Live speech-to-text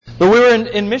we're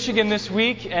in Michigan this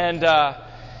week, and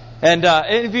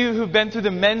any of you who've been through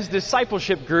the men's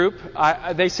discipleship group,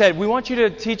 they said, we want you to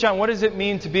teach on what does it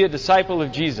mean to be a disciple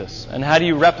of Jesus, and how do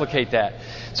you replicate that.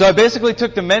 So I basically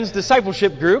took the men's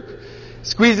discipleship group,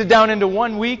 squeezed it down into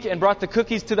 1 week, and brought the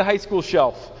cookies to the high school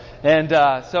shelf. And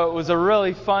so it was a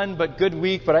really fun but good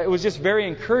week, but it was just very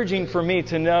encouraging for me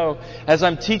to know, as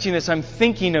I'm teaching this, I'm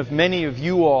thinking of many of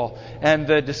you all and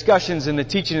the discussions and the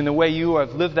teaching and the way you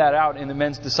have lived that out in the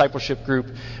men's discipleship group.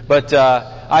 But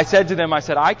I said to them,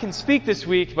 I can speak this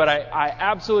week, but I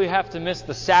absolutely have to miss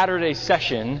the Saturday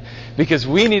session because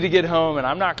we need to get home, and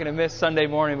I'm not going to miss Sunday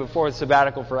morning before the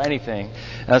sabbatical for anything.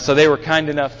 So they were kind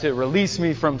enough to release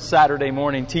me from Saturday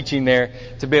morning teaching there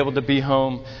to be able to be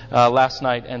home last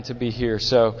night and to be here.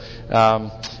 So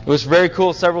it was very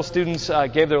cool. Several students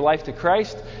gave their life to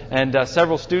Christ, and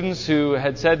several students who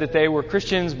had said that they were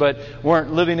Christians but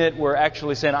weren't living it were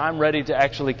actually saying, I'm ready to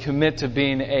actually commit to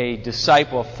being a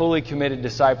disciple, a fully committed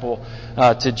disciple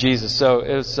to Jesus. So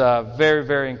it was a very,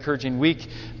 very encouraging week,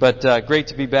 but great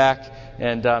to be back,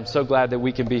 and I'm so glad that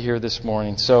we can be here this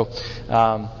morning. So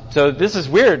this is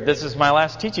weird. This is my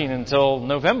last teaching until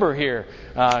November here.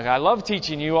 I love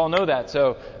teaching. You all know that.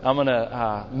 So I'm going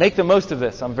to make the most of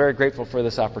this. I'm very grateful for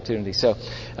this opportunity. So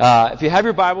if you have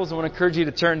your Bibles, I want to encourage you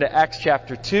to turn to Acts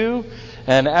chapter 2.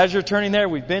 And as you're turning there,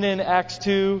 we've been in Acts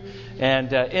 2.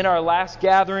 And in our last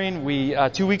gathering,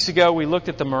 2 weeks ago, we looked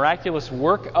at the miraculous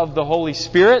work of the Holy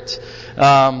Spirit.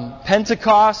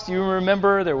 Pentecost, you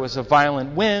remember, there was a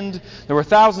violent wind. There were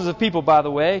thousands of people, by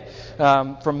the way,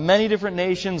 from many different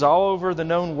nations all over the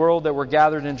known world that were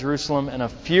gathered in Jerusalem. And a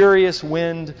furious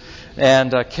wind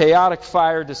and a chaotic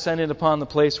fire descended upon the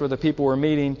place where the people were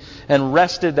meeting and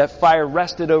rested. That fire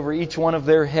rested over each one of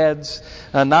their heads,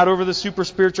 not over the super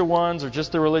spiritual ones or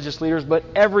just the religious leaders, but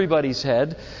everybody's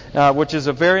head, which is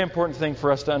a very important thing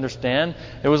for us to understand.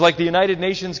 It was like the United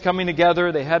Nations coming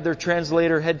together. They had their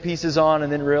translator headpieces on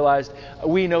and then realized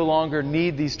we no longer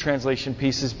need these translation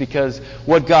pieces because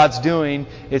what God's doing,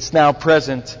 it's now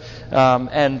present,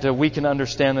 and we can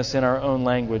understand this in our own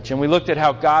language. And we looked at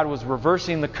how God was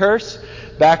reversing the curse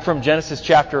back from Genesis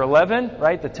chapter 11,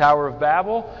 right? The Tower of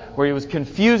Babel, where He was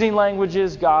confusing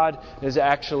languages. God is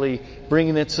actually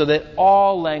bringing it so that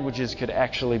all languages could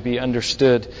actually be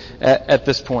understood at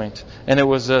this point. And it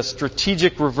was a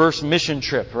strategic reverse mission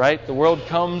trip, right? The world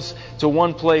comes to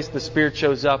one place, the Spirit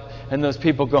shows up, and those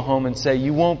people go home and say,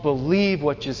 you won't believe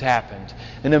what just happened.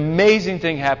 An amazing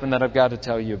thing happened that I've got to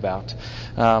tell you about.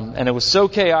 And it was so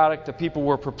chaotic, the people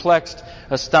were perplexed,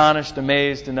 astonished,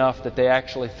 amazed enough that they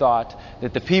actually thought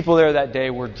that the people there that day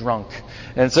were drunk.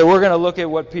 And so we're going to look at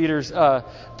what Peter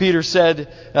said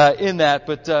in that.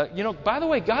 But, by the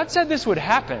way, God said this would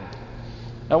happen.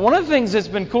 Now, one of the things that's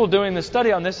been cool doing this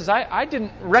study on this is I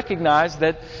didn't recognize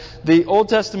that the Old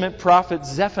Testament prophet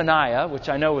Zephaniah, which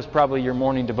I know was probably your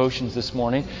morning devotions this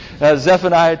morning,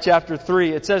 Zephaniah chapter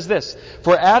 3, it says this,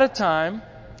 for at a time,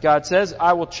 God says,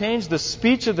 I will change the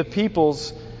speech of the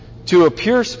peoples to a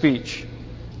pure speech,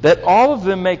 that all of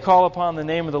them may call upon the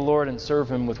name of the Lord and serve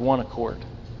Him with one accord.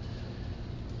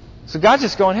 So God's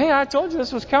just going, hey, I told you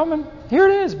this was coming. Here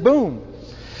it is. Boom.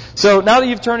 So now that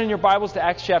you've turned in your Bibles to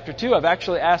Acts chapter 2, I've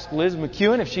actually asked Liz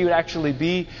McEwen if she would actually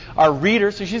be our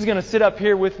reader. So she's going to sit up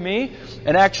here with me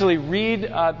and actually read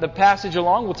the passage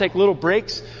along. We'll take little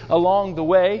breaks along the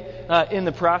way in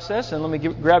the process. And let me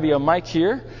grab you a mic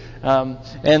here.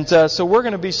 So we're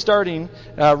going to be starting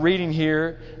reading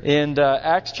here in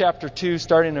Acts chapter 2,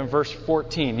 starting in verse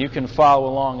 14. You can follow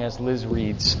along as Liz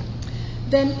reads.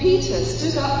 Then Peter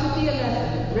stood up with the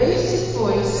 11, raised his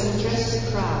voice and addressed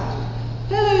the crowd.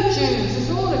 Fellow Jews,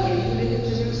 and all of you who live in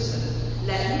Jerusalem,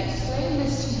 let me explain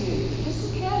this to you.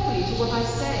 Listen carefully to what I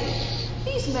say.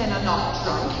 These men are not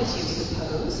drunk, as you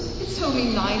suppose. It's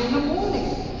only 9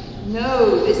 a.m.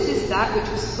 No, this is that which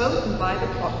was spoken by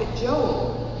the prophet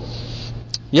Joel.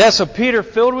 Yeah, so Peter,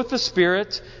 filled with the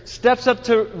Spirit, steps up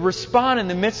to respond in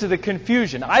the midst of the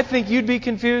confusion. I think you'd be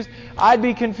confused. I'd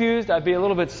be confused. I'd be a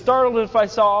little bit startled if I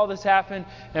saw all this happen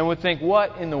and would think,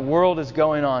 what in the world is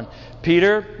going on?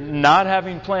 Peter, not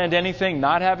having planned anything,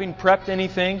 not having prepped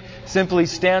anything, simply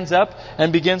stands up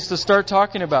and begins to start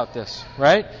talking about this,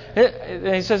 right?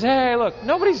 And he says, hey, look,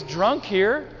 nobody's drunk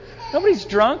here. Nobody's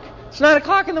drunk. It's 9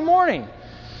 o'clock in the morning.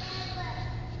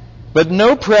 But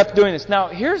no prep doing this. Now,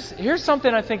 here's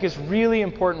something I think is really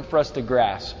important for us to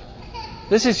grasp.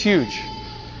 This is huge.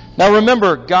 Now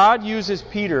remember, God uses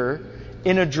Peter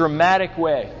in a dramatic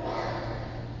way.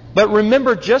 But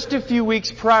remember, just a few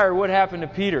weeks prior, what happened to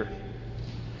Peter?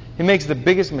 He makes the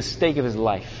biggest mistake of his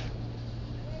life.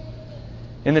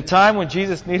 In the time when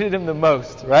Jesus needed Him the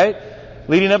most, right?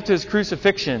 Leading up to His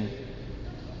crucifixion.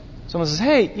 Someone says,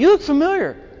 hey, you look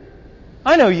familiar.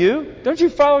 I know you. Don't you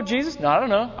follow Jesus? No, I don't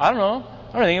know. I don't know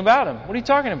anything about him. What are you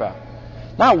talking about?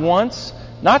 Not once,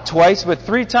 not twice, but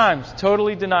 3 times.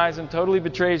 Totally denies him, totally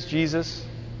betrays Jesus.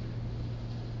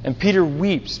 And Peter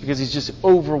weeps because he's just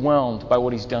overwhelmed by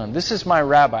what he's done. This is my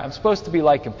rabbi. I'm supposed to be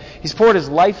like him. He's poured his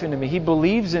life into me. He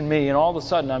believes in me. And all of a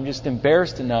sudden, I'm just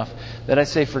embarrassed enough that I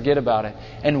say, forget about it.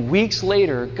 And weeks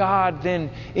later, God then,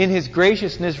 in His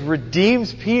graciousness,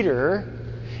 redeems Peter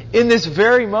in this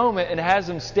very moment and has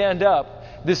him stand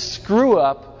up. This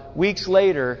screw-up, weeks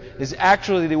later, is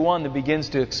actually the one that begins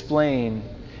to explain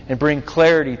and bring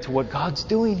clarity to what God's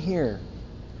doing here.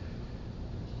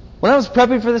 When I was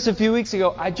prepping for this a few weeks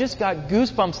ago, I just got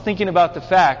goosebumps thinking about the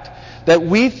fact that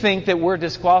we think that we're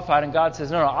disqualified, and God says,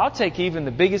 no, I'll take even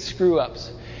the biggest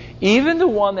screw-ups. Even the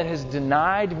one that has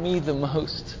denied me the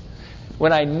most,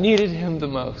 when I needed Him the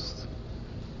most.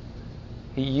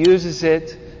 He uses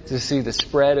it to see the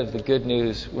spread of the good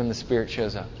news when the Spirit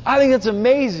shows up. I think that's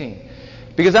amazing.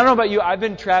 Because I don't know about you, I've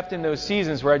been trapped in those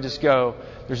seasons where I just go,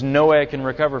 there's no way I can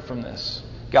recover from this.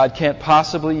 God can't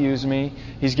possibly use me.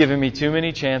 He's given me too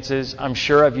many chances. I'm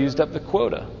sure I've used up the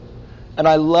quota. And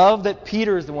I love that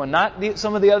Peter is the one, not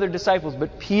some of the other disciples,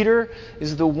 but Peter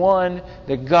is the one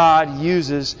that God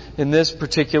uses in this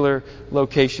particular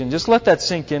location. Just let that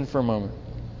sink in for a moment.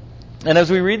 And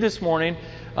as we read this morning,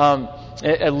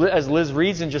 as Liz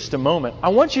reads in just a moment, I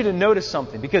want you to notice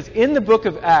something. Because in the book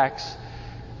of Acts,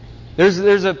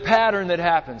 there's a pattern that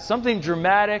happens. Something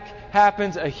dramatic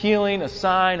happens, a healing, a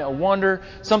sign, a wonder,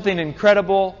 something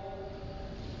incredible.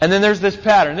 And then there's this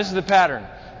pattern. This is the pattern.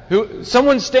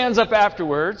 Someone stands up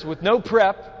afterwards with no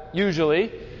prep,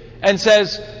 usually, and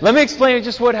says, let me explain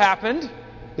just what happened. You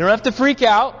don't have to freak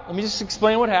out. Let me just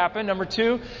explain what happened. Number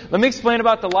 2, let me explain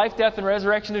about the life, death, and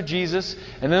resurrection of Jesus.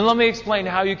 And then let me explain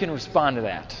how you can respond to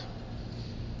that.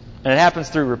 And it happens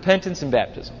through repentance and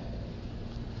baptism.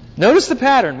 Notice the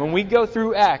pattern when we go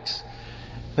through Acts.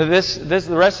 The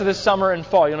rest of this summer and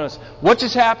fall, you'll notice what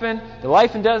just happened, the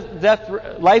life,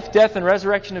 death, and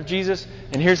resurrection of Jesus,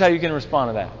 and here's how you can respond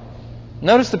to that.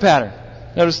 Notice the pattern.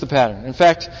 Notice the pattern. In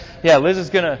fact, Liz is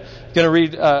going to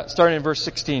read starting in verse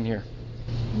 16 here.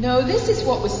 No, this is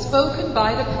what was spoken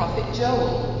by the prophet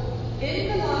Joel.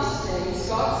 In the last days,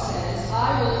 God says,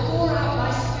 I will pour out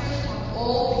my Spirit on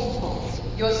all people.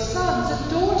 Your sons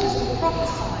and daughters will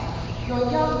prophesy.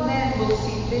 Your young men will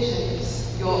see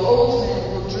visions. Your old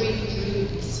men will dream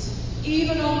dreams.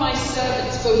 Even on my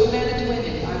servants, both men and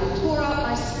women, I will pour out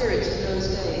my Spirit in those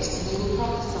days, and they will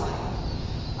prophesy.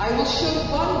 I will show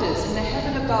wonders in the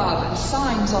heaven above and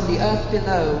signs on the earth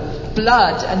below,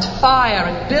 blood and fire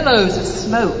and billows of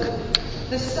smoke.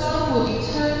 The sun will be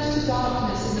turned to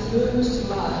darkness and the moon to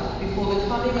blood before the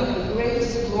coming of the great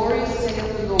and glorious day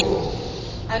of the Lord.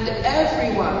 And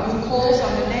everyone who calls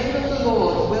on the name of the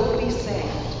Lord will be saved.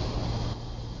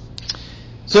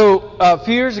 So a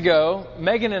few years ago,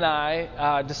 Megan and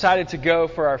I decided to go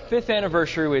for our 5th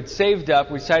anniversary. We had saved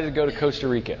up. We decided to go to Costa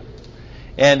Rica.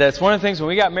 And it's one of the things when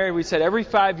we got married, we said every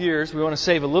 5 years we want to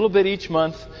save a little bit each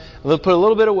month, put a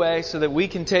little bit away so that we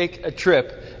can take a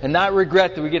trip and not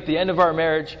regret that we get the end of our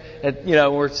marriage at,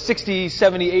 we're 60,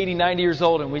 70, 80, 90 years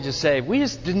old and we just say, we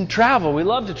just didn't travel. We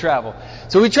love to travel.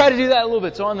 So we try to do that a little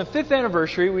bit. So on the 5th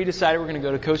anniversary, we decided we're going to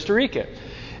go to Costa Rica.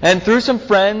 And through some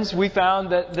friends, we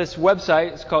found that this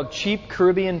website is called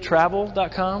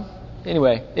cheapcaribbeantravel.com.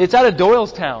 Anyway, it's out of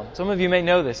Doylestown. Some of you may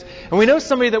know this. And we know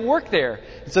somebody that worked there.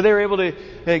 And so they were able to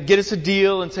get us a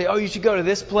deal and say, oh, you should go to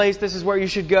this place. This is where you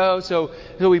should go. So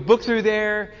we booked through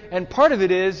there. And part of it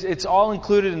is it's all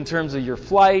included in terms of your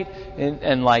flight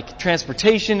and like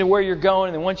transportation to where you're going.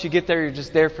 And then once you get there, you're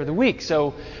just there for the week.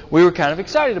 So we were kind of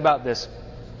excited about this.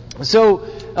 So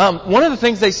one of the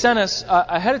things they sent us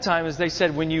ahead of time is they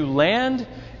said when you land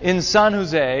in San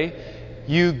Jose,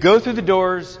 you go through the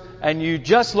doors and you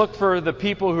just look for the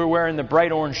people who are wearing the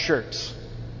bright orange shirts.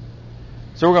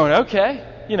 So we're going, okay,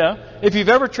 if you've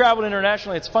ever traveled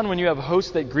internationally, it's fun when you have hosts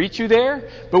that greet you there.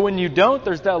 But when you don't,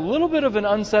 there's that little bit of an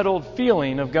unsettled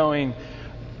feeling of going,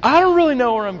 I don't really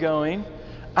know where I'm going.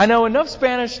 I know enough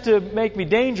Spanish to make me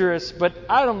dangerous, but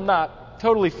I'm not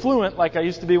totally fluent like I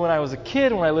used to be when I was a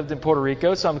kid when I lived in Puerto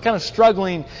Rico. So I'm kind of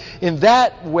struggling in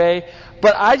that way.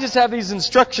 But I just have these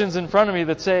instructions in front of me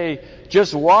that say,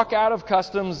 just walk out of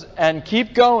customs and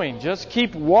keep going. Just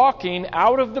keep walking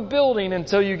out of the building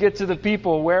until you get to the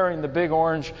people wearing the big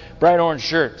bright orange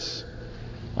shirts.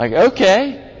 Like,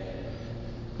 okay.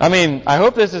 I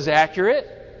hope this is accurate,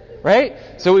 right?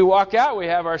 So we walk out, we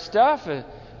have our stuff.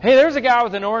 Hey, there's a guy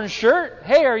with an orange shirt.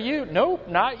 Hey, are you? Nope,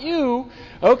 not you.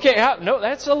 Okay, no,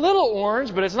 that's a little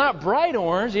orange, but it's not bright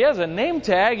orange. He has a name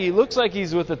tag. He looks like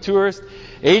he's with a tourist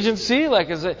agency.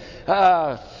 It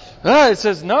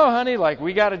says, no, honey,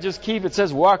 we got to just keep, it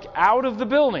says walk out of the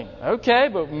building. Okay,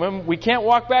 but we can't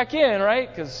walk back in, right?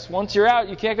 Because once you're out,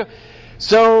 you can't go.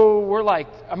 So we're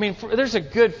there's a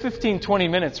good 15, 20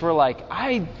 minutes. We're like,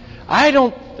 I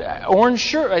don't, orange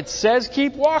shirt, it says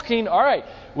keep walking. All right,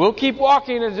 we'll keep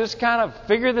walking and just kind of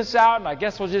figure this out. And I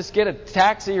guess we'll just get a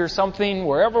taxi or something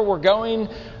wherever we're going.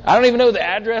 I don't even know the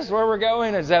address where we're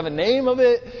going. Does it have a name of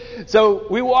it? So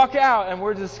we walk out and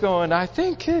we're just going, I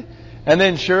think. And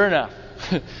then sure enough,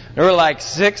 there were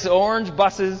 6 orange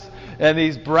buses and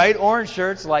these bright orange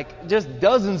shirts, just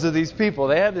dozens of these people.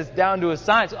 They had this down to a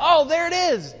science. Oh, there it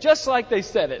is! Just like they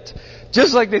said it.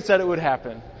 Just like they said it would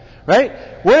happen. Right?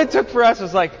 What it took for us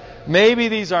was maybe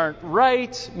these aren't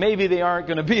right. Maybe they aren't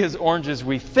going to be as orange as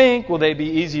we think. Will they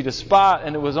be easy to spot?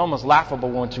 And it was almost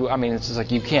laughable it's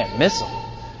just you can't miss them.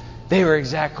 They were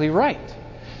exactly right.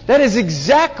 That is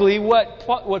exactly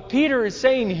what Peter is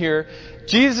saying here.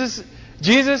 Jesus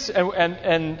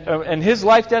and His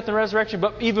life, death, and resurrection,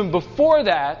 but even before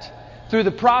that, through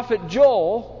the prophet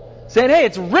Joel, saying, hey,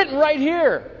 it's written right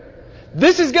here.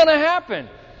 This is going to happen.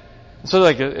 So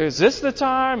is this the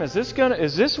time? Is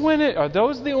this when are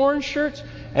those the orange shirts?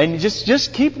 And you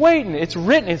just keep waiting. It's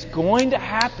written. It's going to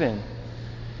happen.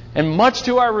 And much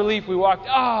to our relief, we walked,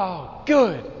 oh,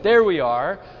 good. There we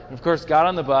are. And of course, got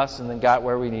on the bus and then got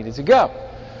where we needed to go.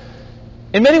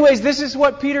 In many ways, this is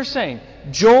what Peter's saying.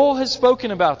 Joel has spoken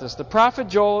about this. The prophet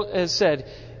Joel has said,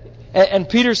 and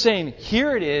Peter's saying,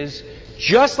 here it is,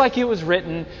 just like it was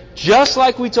written, just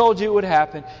like we told you it would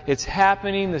happen. It's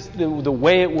happening the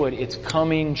way it would. It's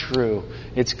coming true.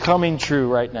 It's coming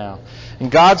true right now.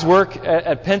 And God's work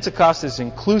at Pentecost is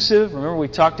inclusive. Remember, we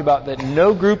talked about that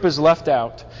no group is left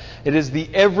out. It is the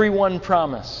everyone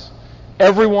promise.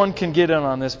 Everyone can get in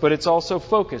on this, but it's also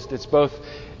focused. It's both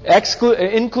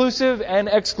inclusive and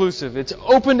exclusive. It's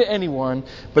open to anyone,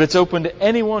 but it's open to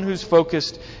anyone who's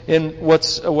focused in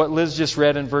what Liz just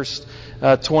read in verse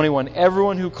 21.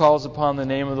 Everyone who calls upon the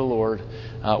name of the Lord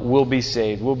will be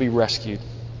saved, will be rescued.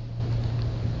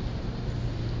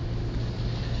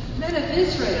 Men of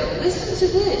Israel, listen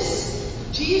to this.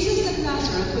 Jesus of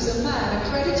Nazareth was a man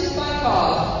accredited by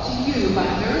God to you by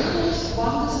miracles,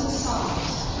 wonders, and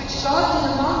signs, which God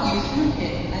did among you through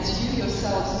him, as you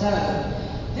yourselves know.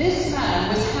 This man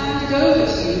was handed over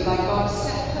to you by God's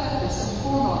set purpose and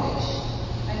foreknowledge,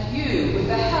 and you, with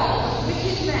the help of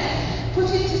wicked men, put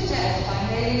him to death by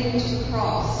nailing him to the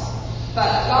cross.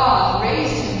 But God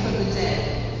raised him from the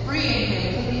dead, freeing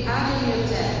him from the agony of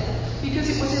death, because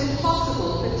it was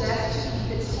impossible for death to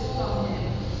keep its hold on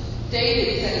him.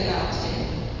 David said about him,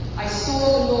 I saw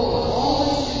the Lord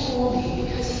always before me,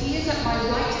 because he is at my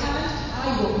right hand,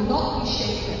 I will not be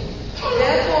shaken.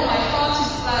 Therefore my heart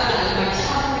is glad and my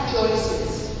tongue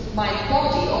rejoices. My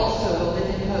body also will live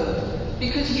in hope,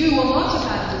 because you will not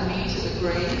abandon me to the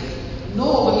grave,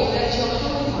 nor will you let your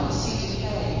Holy One see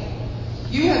decay.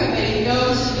 You have made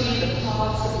known to me the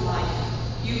paths of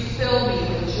life. You fill me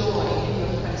with joy in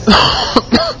your presence.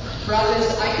 Brothers,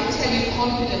 I can tell you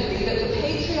confidently that the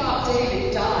patriarch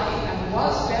David died and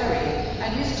was buried,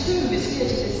 and his tomb is here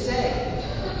to this day.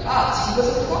 But he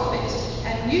was a prophet,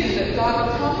 and knew that God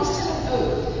had promised him an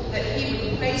oath that he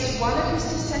would place one of his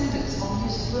descendants on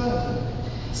his throne.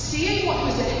 Seeing what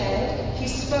was ahead, he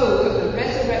spoke of the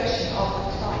resurrection of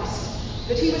the Christ,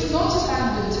 that he was not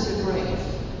abandoned to the grave,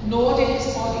 nor did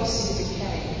his body see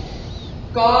decay.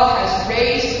 God has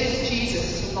raised this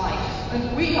Jesus to life,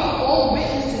 and we are all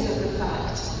witnesses of the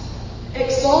fact.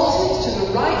 Exalted to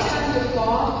the right hand of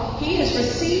God, he has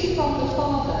received from the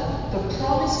Father the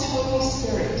promised Holy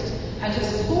Spirit, and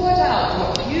has poured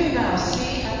out what you now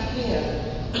see and hear.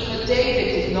 For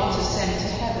David did not ascend to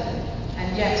heaven,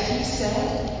 and yet he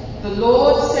said, The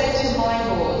Lord said to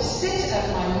my Lord, sit at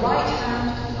my right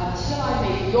hand until I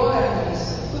make your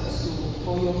enemies a footstool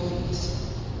for your feet.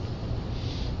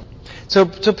 So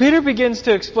Peter begins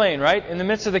to explain, right, in the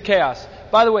midst of the chaos.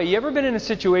 By the way, you ever been in a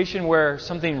situation where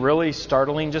something really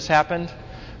startling just happened?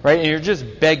 Right? And you're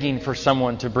just begging for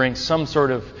someone to bring some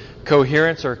sort of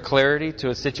coherence or clarity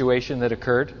to a situation that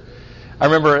occurred. I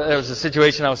remember there was a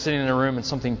situation, I was sitting in a room and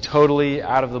something totally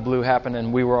out of the blue happened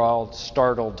and we were all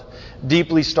startled,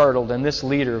 deeply startled. And this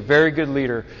leader, very good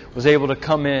leader, was able to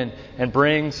come in and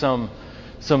bring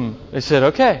they said,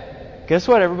 okay, guess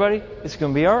what everybody? It's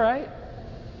going to be all right.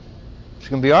 It's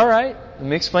going to be all right. Let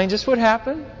me explain just what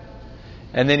happened.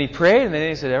 And then he prayed and then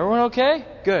he said, everyone okay?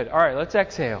 Good. All right, let's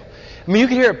exhale. I mean, you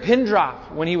could hear a pin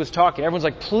drop when he was talking. Everyone's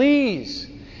like, please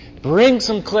Bring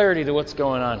some clarity to what's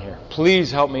going on here.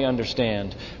 Please help me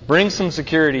understand. Bring some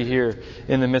security here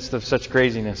in the midst of such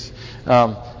craziness.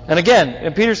 And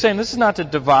again, Peter's saying this is not to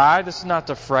divide, this is not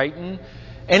to frighten.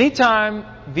 Anytime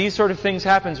these sort of things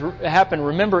happen,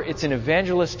 remember it's an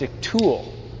evangelistic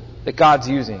tool that God's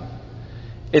using.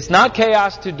 It's not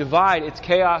chaos to divide, it's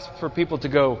chaos for people to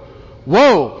go,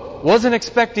 whoa, wasn't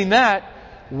expecting that.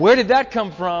 Where did that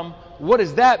come from? What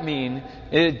does that mean?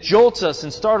 It jolts us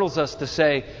and startles us to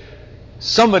say,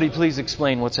 somebody please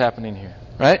explain what's happening here.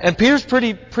 Right? And Peter's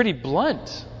pretty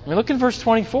blunt. I mean, look in verse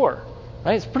 24.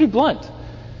 Right? It's pretty blunt.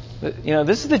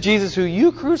 This is the Jesus who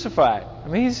you crucified. I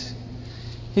mean,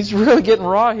 he's really getting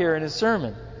raw here in his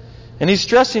sermon. And he's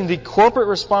stressing the corporate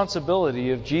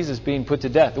responsibility of Jesus being put to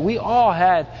death. We all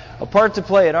had a part to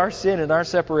play in our sin and our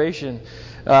separation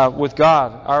with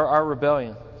God, our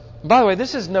rebellion. By the way,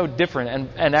 this is no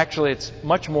different, and actually it's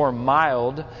much more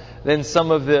mild than some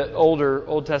of the older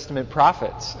Old Testament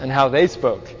prophets and how they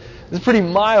spoke. It's pretty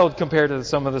mild compared to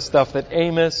some of the stuff that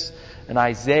Amos and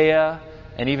Isaiah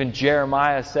and even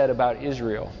Jeremiah said about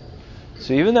Israel.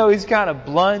 So even though he's kind of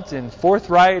blunt and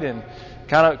forthright and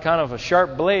kind of a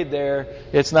sharp blade there,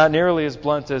 it's not nearly as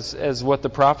blunt as what the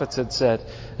prophets had said.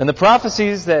 And the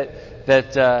prophecies that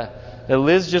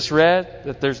Liz just read,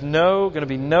 that there's going to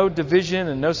be no division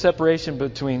and no separation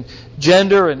between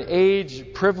gender and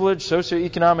age, privilege,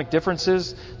 socioeconomic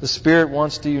differences. The Spirit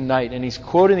wants to unite. And he's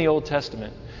quoting the Old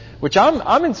Testament, which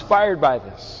I'm inspired by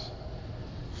this.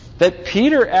 That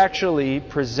Peter actually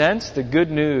presents the good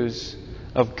news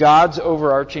of God's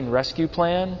overarching rescue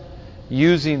plan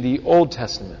using the Old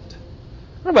Testament.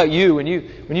 What about you? When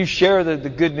you share the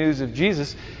good news of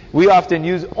Jesus, we often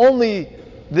use only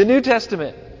the New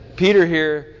Testament. Peter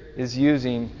here is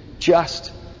using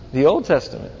just the Old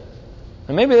Testament.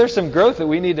 And maybe there's some growth that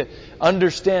we need to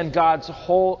understand God's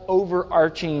whole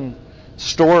overarching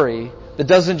story that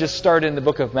doesn't just start in the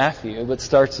book of Matthew, but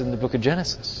starts in the book of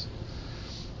Genesis.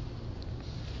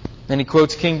 And he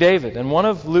quotes King David. And one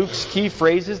of Luke's key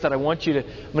phrases that I'm going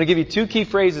to give you two key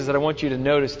phrases that I want you to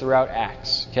notice throughout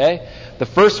Acts. Okay? The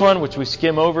first one, which we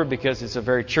skim over because it's a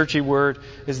very churchy word,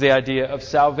 is the idea of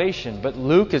salvation. But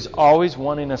Luke is always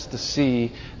wanting us to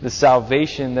see the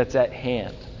salvation that's at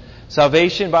hand.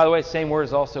 Salvation, by the way, same word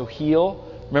is also heal.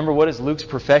 Remember, what is Luke's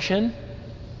profession?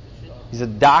 He's a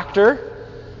doctor.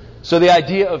 So the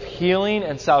idea of healing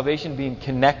and salvation being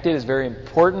connected is very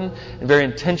important and very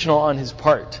intentional on his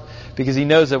part. Because he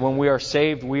knows that when we are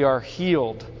saved, we are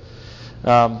healed.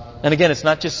 And again, it's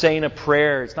not just saying a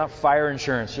prayer. It's not fire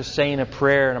insurance. Just saying a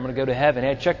prayer and I'm going to go to heaven.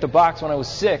 Hey, I checked the box when I was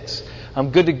 6.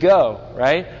 I'm good to go.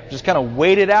 Right? Just kind of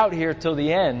wait it out here till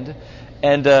the end.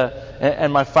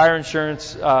 And my fire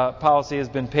insurance policy has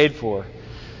been paid for.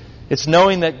 It's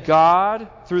knowing that God,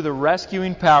 through the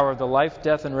rescuing power of the life,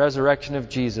 death, and resurrection of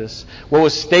Jesus, what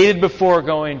was stated before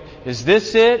going, is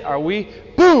this it? Are we?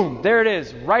 Boom! There it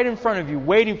is, right in front of you,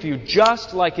 waiting for you,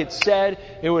 just like it said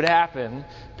it would happen.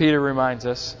 Peter reminds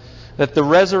us that the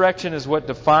resurrection is what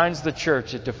defines the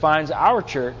church. It defines our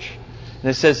church. And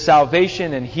it says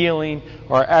salvation and healing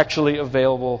are actually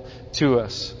available to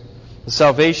us. The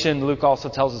salvation, Luke also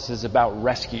tells us, is about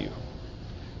rescue.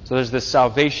 So there's this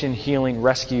salvation, healing,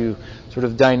 rescue sort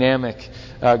of dynamic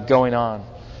going on.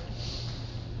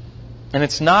 And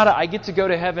it's not I get to go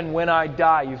to heaven when I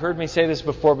die. You've heard me say this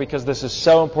before because this is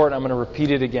so important. I'm going to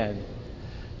repeat it again.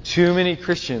 Too many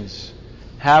Christians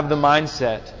have the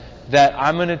mindset that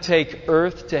I'm going to take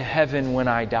earth to heaven when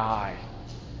I die.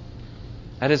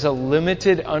 That is a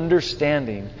limited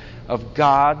understanding of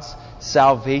God's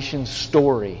salvation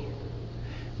story.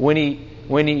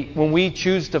 When we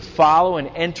choose to follow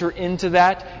and enter into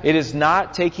that, it is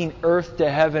not taking earth to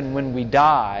heaven when we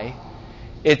die.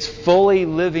 It's fully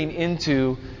living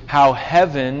into how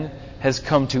heaven has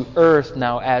come to earth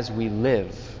now as we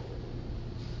live.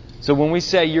 So when we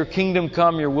say, your kingdom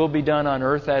come, your will be done on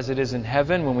earth as it is in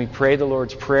heaven, when we pray the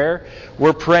Lord's Prayer,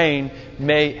 we're praying,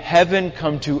 may heaven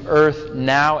come to earth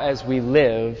now as we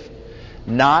live,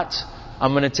 not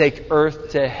I'm going to take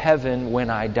earth to heaven when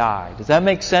I die. Does that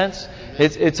make sense?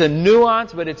 It's a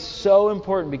nuance, but it's so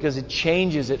important because it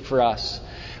changes it for us.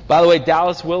 By the way,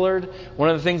 Dallas Willard, one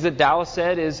of the things that Dallas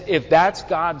said is, if that's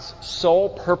God's sole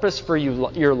purpose for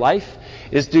your life,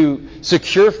 is to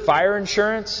secure fire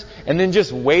insurance and then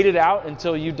just wait it out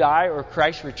until you die or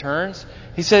Christ returns.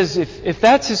 He says, if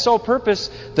that's His sole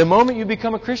purpose, the moment you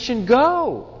become a Christian,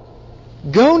 go.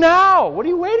 Go now. What are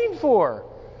you waiting for?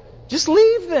 Just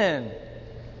leave then.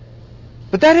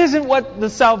 But that isn't what the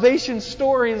salvation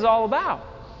story is all about.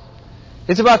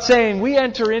 It's about saying we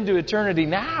enter into eternity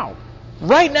now.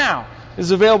 Right now.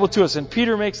 is available to us. And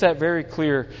Peter makes that very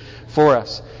clear for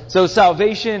us. So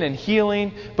salvation and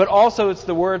healing, but also it's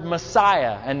the word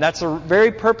Messiah. And that's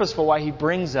very purposeful why he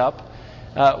brings up,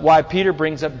 why Peter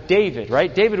brings up David,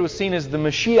 right? David was seen as the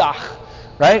Mashiach,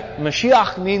 right?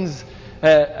 Mashiach means,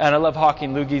 and I love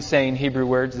Hawking Loogie saying Hebrew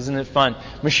words, isn't it fun?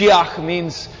 Mashiach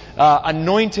means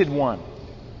anointed one.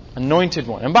 Anointed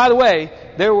one. And by the way,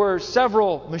 there were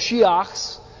several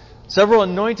Mashiachs, several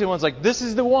anointed ones, like this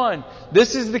is the one,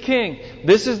 this is the king,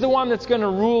 this is the one that's going to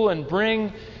rule and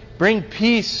bring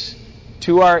peace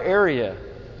to our area,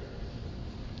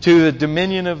 to the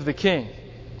dominion of the king.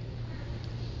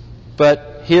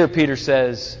 But here Peter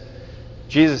says,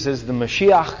 Jesus is the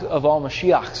Mashiach of all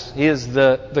Mashiachs. He is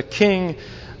the king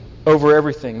over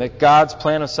everything. That God's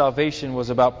plan of salvation was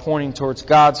about pointing towards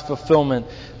God's fulfillment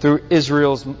through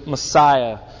Israel's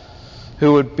Messiah,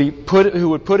 who would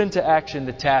put into action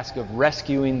the task of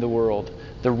rescuing the world.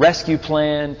 The rescue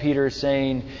plan, Peter is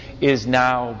saying, is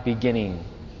now beginning.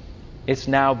 It's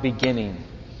now beginning.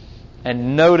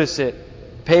 And notice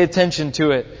it. Pay attention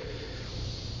to it.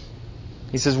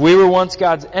 He says, we were once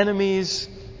God's enemies,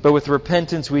 but with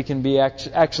repentance we can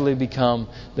actually become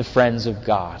the friends of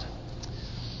God.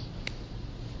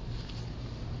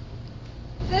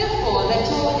 Therefore, let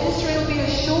all Israel be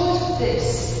assured of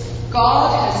this: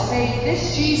 God has made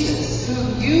this Jesus,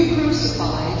 whom you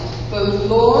crucified, both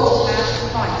Lord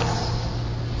and Christ.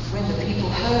 When the people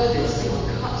heard this, they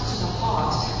were cut to the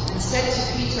heart and said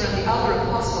to Peter and the other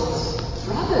apostles,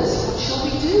 "Brothers, what shall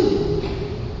we do?"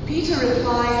 Peter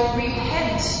replied,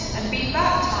 "Repent and be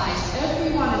baptized,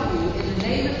 every one of you, in the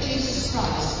name of Jesus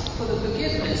Christ, for the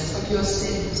forgiveness of your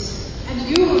sins,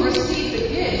 and you will receive the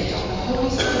gift of the Holy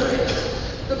Spirit.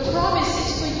 The promise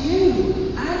is for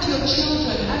you and your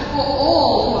children and for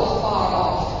all who are far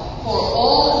off, for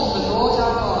all whom the Lord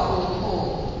our God will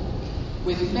call."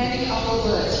 With many other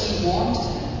words he warned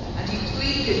them, and he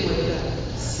pleaded with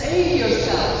them, "Save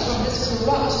yourselves from this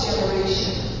corrupt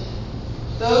generation."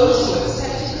 Those who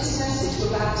accepted his message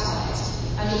were baptized,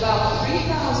 and about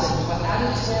 3,000 were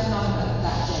added to their number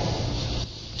that day.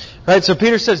 Right, so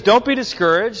Peter says, don't be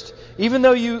discouraged. Even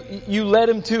though you led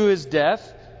him to his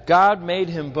death, God made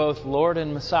him both Lord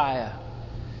and Messiah.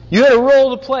 You had a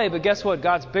role to play, but guess what?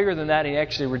 God's bigger than that. He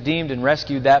actually redeemed and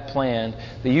rescued that plan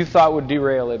that you thought would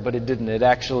derail it, but it didn't. It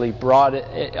actually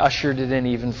it ushered it in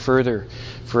even further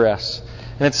for us.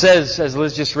 And it says, as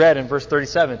Liz just read in verse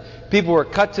 37, people were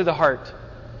cut to the heart.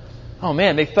 Oh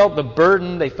man, they felt the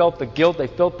burden, they felt the guilt, they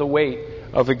felt the weight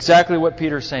of exactly what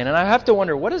Peter's saying. And I have to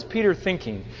wonder, what is Peter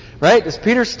thinking? Right? Does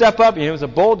Peter step up? He was a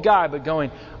bold guy, but going,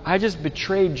 I just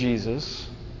betrayed Jesus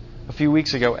a few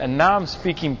weeks ago, and now I'm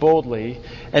speaking boldly.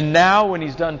 And now when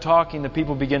he's done talking, the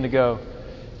people begin to go,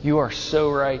 "You are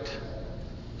so right."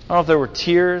 I don't know if there were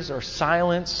tears or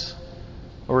silence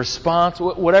or response,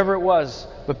 whatever it was,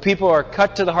 but people are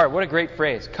cut to the heart. What a great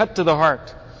phrase, cut to the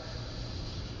heart.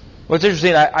 What's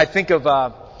interesting, I think of,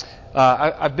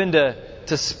 I've been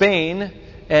to Spain,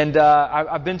 and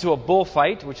I've been to a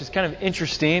bullfight, which is kind of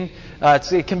interesting.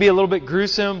 It can be a little bit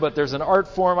gruesome, but there's an art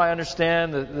form, I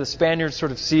understand. The Spaniards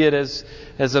sort of see it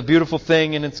as a beautiful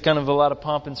thing, and it's kind of a lot of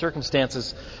pomp and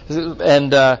circumstances.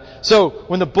 And so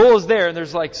when the bull is there, and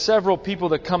there's like several people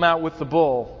that come out with the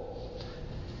bull.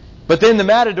 But then the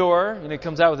matador,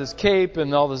 comes out with his cape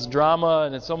and all this drama,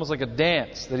 and it's almost like a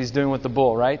dance that he's doing with the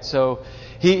bull, right? So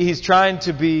he's trying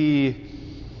to be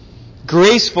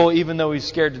graceful, even though he's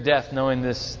scared to death, knowing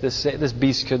this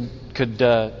beast could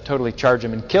totally charge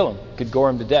him and kill him, could gore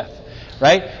him to death,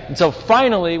 right? And so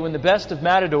finally, when the best of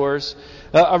matadors,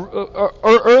 or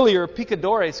earlier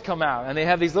picadores come out, and they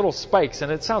have these little spikes, and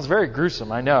it sounds very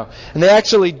gruesome, I know, and they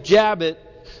actually jab it.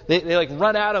 They like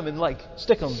run at him and like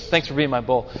stick them. Thanks for being my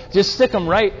bull. Just stick them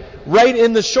right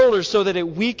in the shoulder so that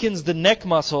it weakens the neck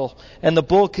muscle, and the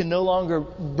bull can no longer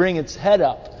bring its head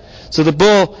up. So the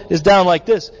bull is down like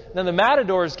this. Then the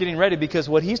matador is getting ready, because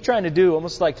what he's trying to do,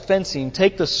 almost like fencing,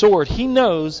 take the sword. He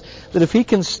knows that if he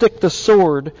can stick the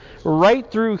sword right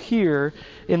through here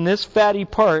in this fatty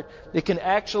part,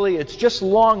 it's just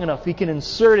long enough. He can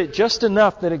insert it just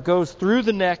enough that it goes through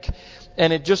the neck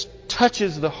and it just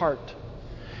touches the heart.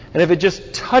 And if it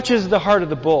just touches the heart of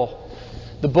the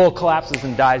bull collapses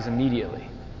and dies immediately.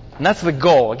 And that's the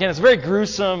goal. Again, it's very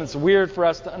gruesome. It's weird for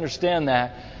us to understand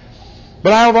that.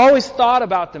 But I've always thought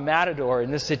about the matador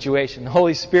in this situation, the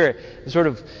Holy Spirit.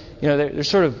 They're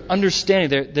sort of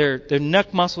understanding. Their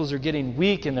neck muscles are getting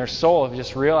weak in their soul of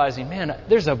just realizing, man,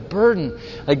 there's a burden.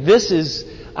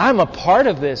 I'm a part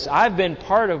of this. I've been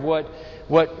part of what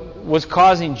was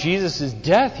causing Jesus'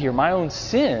 death here, my own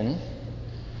sin.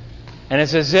 And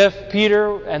it's as if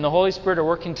Peter and the Holy Spirit are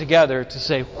working together to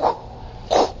say,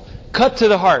 cut cut to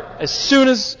the heart. As soon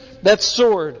as that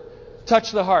sword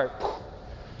touched the heart,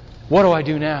 what do I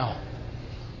do now?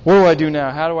 What do I do now?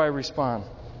 How do I respond?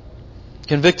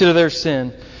 Convicted of their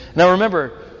sin. Now remember,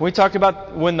 when we talked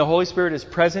about when the Holy Spirit is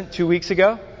present 2 weeks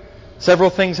ago, several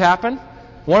things happen.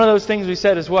 One of those things we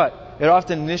said is what? It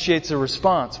often initiates a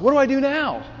response. What do I do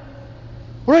now?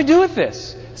 What do I do with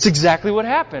this? It's exactly what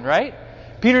happened, right?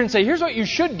 Peter didn't say, here's what you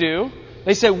should do.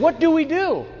 They said, what do we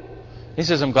do? He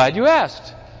says, I'm glad you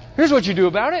asked. Here's what you do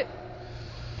about it.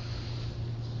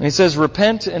 And he says,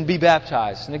 repent and be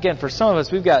baptized. And again, for some of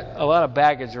us, we've got a lot of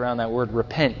baggage around that word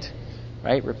repent,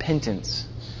 right? Repentance,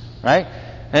 right?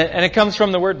 And it comes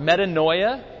from the word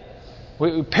metanoia.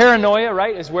 Paranoia,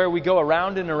 right, is where we go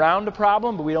around and around a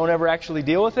problem, but we don't ever actually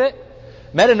deal with it.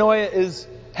 Metanoia is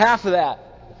half of that.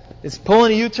 It's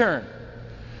pulling a U-turn,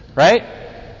 right?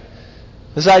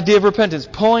 This idea of repentance,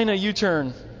 pulling a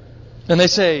U-turn. And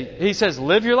he says,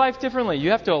 live your life differently.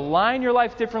 You have to align your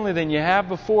life differently than you have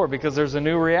before because there's a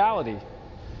new reality.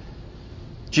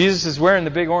 Jesus is wearing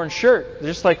the big orange shirt,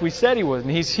 just like we said he was,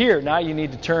 and he's here. Now you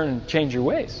need to turn and change your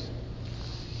ways.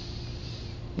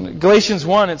 In Galatians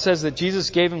 1, it says that Jesus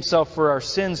gave himself for our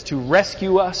sins to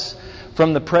rescue us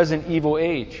from the present evil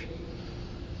age.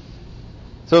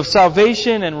 So if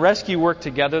salvation and rescue work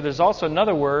together, there's also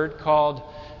another word called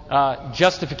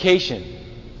justification.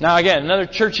 Now again, another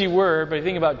churchy word, but you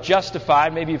think about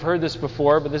justified. Maybe you've heard this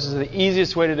before, but this is the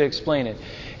easiest way to explain it.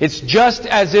 It's just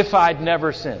as if I'd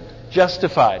never sinned.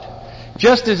 Justified.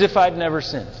 Just as if I'd never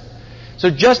sinned. So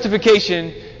justification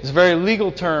is a very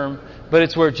legal term, but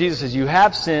it's where Jesus says, you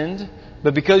have sinned,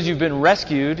 but because you've been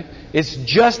rescued, it's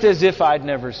just as if I'd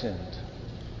never sinned.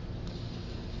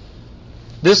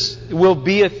 This will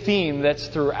be a theme that's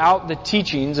throughout the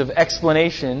teachings of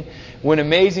explanation when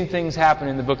amazing things happen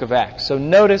in the book of Acts. So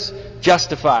notice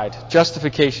justified,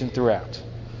 justification throughout.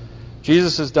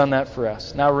 Jesus has done that for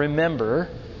us. Now remember,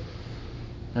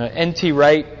 N.T.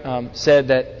 Wright said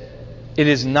that it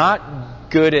is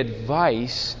not good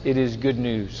advice, it is good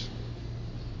news.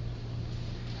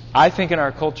 I think in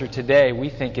our culture today, we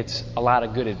think it's a lot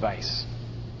of good advice.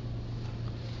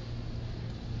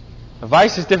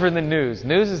 Advice is different than news.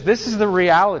 News is, this is the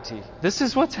reality. This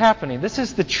is what's happening. This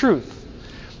is the truth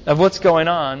of what's going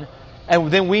on.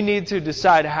 And then we need to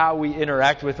decide how we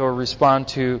interact with or respond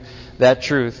to that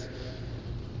truth.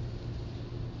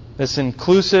 This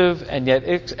inclusive and yet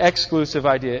exclusive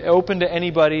idea. Open to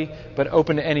anybody, but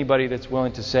open to anybody that's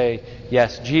willing to say,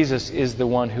 yes, Jesus is the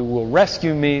one who will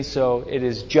rescue me, so it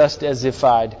is just as if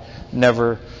I'd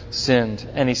never sinned.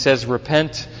 And he says,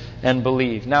 repent and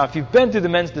believe. Now, if you've been through the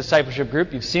men's discipleship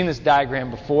group, you've seen this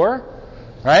diagram before,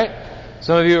 right?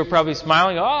 Some of you are probably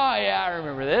smiling. Oh, yeah, I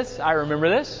remember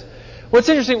this. What's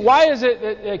interesting, why is it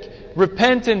that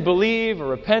repent and believe or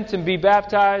repent and be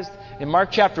baptized? In Mark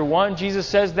chapter 1, Jesus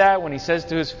says that when he says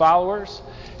to his followers.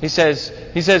 He says,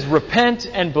 repent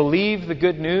and believe the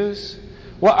good news.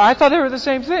 Well, I thought they were the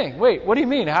same thing. Wait, what do you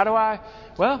mean? How do I?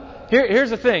 Well, here's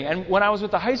the thing. And when I was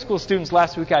with the high school students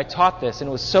last week, I taught this, and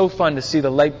it was so fun to see the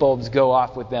light bulbs go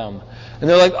off with them. And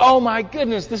they're like, oh my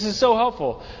goodness, this is so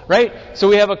helpful, right? So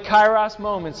we have a kairos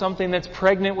moment, something that's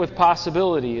pregnant with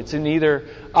possibility. It's in either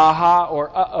aha or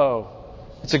uh-oh.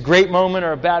 It's a great moment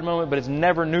or a bad moment, but it's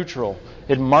never neutral.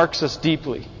 It marks us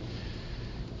deeply.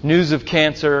 News of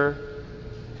cancer,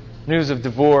 news of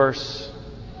divorce,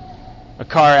 a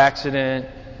car accident,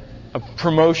 a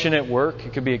promotion at work.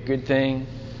 It could be a good thing.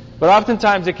 But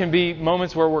oftentimes it can be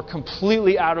moments where we're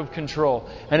completely out of control.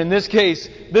 And in this case,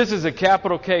 this is a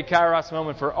capital K kairos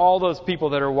moment for all those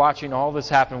people that are watching all this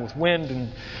happen with wind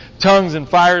and tongues and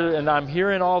fire. And I'm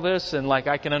hearing all this and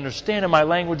I can understand in my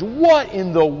language what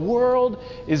in the world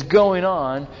is going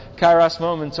on. Kairos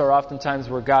moments are oftentimes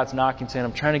where God's knocking saying,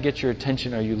 I'm trying to get your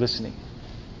attention. Are you listening?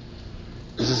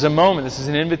 This is a moment. This is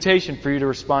an invitation for you to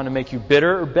respond to make you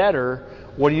bitter or better.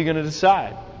 What are you going to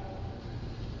decide?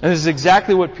 And this is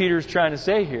exactly what Peter's trying to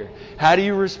say here. How do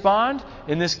you respond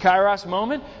in this kairos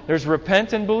moment? There's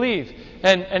repent and believe.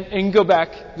 And go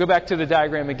back to the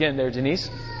diagram again there, Denise.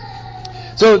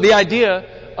 So the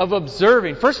idea of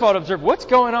observing. First of all, to observe what's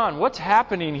going on. What's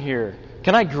happening here?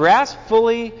 Can I grasp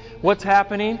fully what's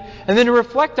happening? And then to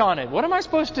reflect on it. What am I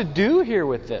supposed to do here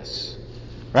with this?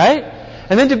 Right?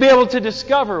 And then to be able to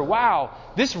discover, wow,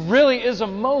 this really is a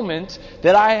moment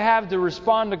that I have to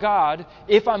respond to God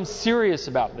if I'm serious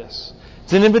about this.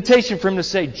 It's an invitation for Him to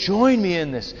say, join me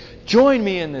in this, join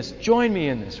me in this, join me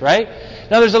in this, right?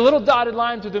 Now there's a little dotted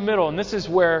line through the middle, and this is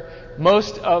where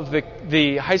most of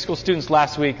the high school students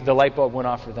last week, the light bulb went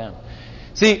off for them.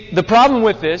 See, the problem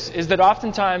with this is that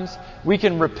oftentimes we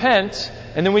can repent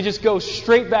and then we just go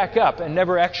straight back up and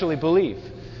never actually believe.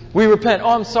 We repent. Oh,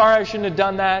 I'm sorry, I shouldn't have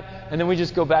done that. And then we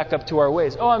just go back up to our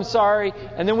ways. Oh, I'm sorry.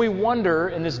 And then we wonder,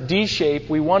 in this D shape,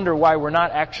 we wonder why we're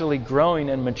not actually growing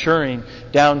and maturing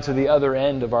down to the other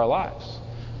end of our lives.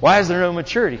 Why is there no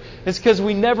maturity? It's because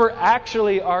we never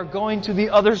actually are going to the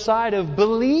other side of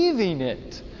believing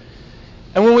it.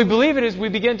 And when we believe it is, we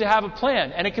begin to have a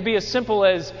plan. And it could be as simple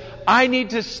as, I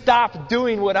need to stop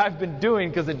doing what I've been doing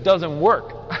because it doesn't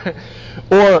work.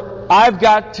 Or, I've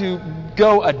got to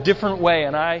go a different way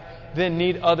and I then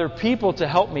need other people to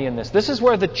help me in this. This is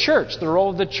where the role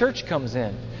of the church comes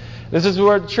in. This is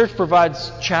where the church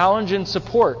provides challenge and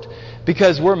support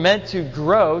because we're meant to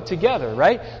grow together,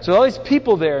 right? So all these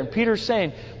people there, and Peter's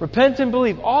saying, repent and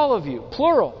believe, all of you,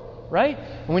 plural, right?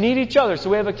 And we need each other, so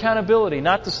we have accountability,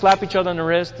 not to slap each other on the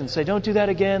wrist and say, don't do that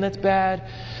again, that's bad.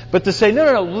 But to say,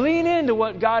 no, lean into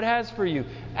what God has for you.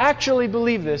 Actually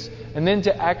believe this, and then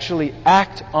to actually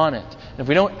act on it. And if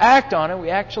we don't act on it, we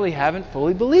actually haven't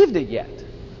fully believed it yet.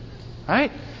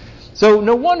 Right? So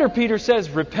no wonder Peter says,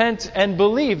 repent and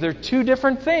believe. They're two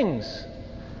different things.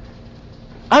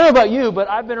 I don't know about you, but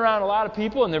I've been around a lot of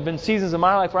people, and there have been seasons in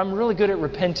my life where I'm really good at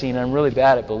repenting and I'm really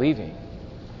bad at believing.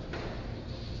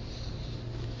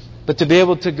 But to be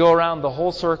able to go around the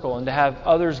whole circle and to have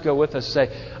others go with us and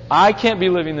say, I can't be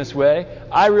living this way.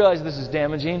 I realize this is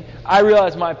damaging. I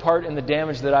realize my part in the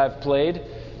damage that I've played.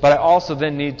 But I also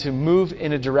then need to move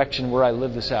in a direction where I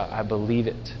live this out. I believe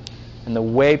it. And the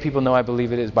way people know I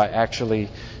believe it is by actually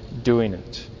doing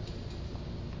it.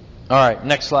 All right,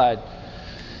 next slide.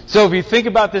 So if you think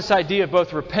about this idea of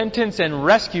both repentance and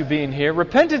rescue being here,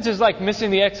 repentance is like missing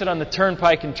the exit on the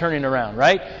turnpike and turning around,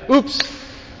 right? Oops.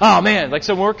 Oh man, like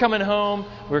so when we're coming home,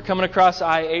 we're coming across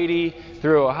I-80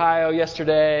 through Ohio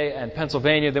yesterday and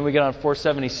Pennsylvania, then we get on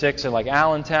 476 in like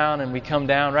Allentown and we come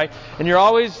down, right? And you're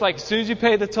always like, as soon as you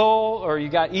pay the toll or you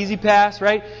got Easy Pass,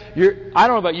 right? I don't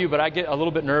know about you, but I get a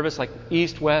little bit nervous, like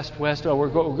east, west, oh, we're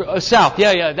going south.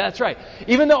 Yeah, that's right.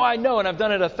 Even though I know, and I've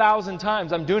done it 1,000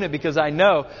 times, I'm doing it because I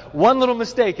know one little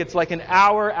mistake, it's like an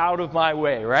hour out of my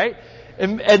way, right?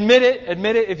 Admit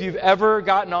it if you've ever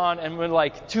gotten on and when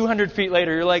like 200 feet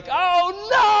later you're like,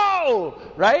 oh no!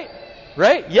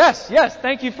 Right? Yes.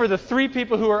 Thank you for the 3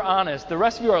 people who are honest. The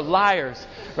rest of you are liars.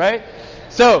 Right?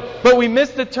 But we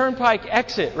miss the turnpike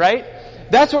exit, right?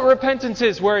 That's what repentance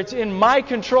is, where it's in my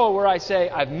control, where I say,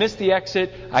 I've missed the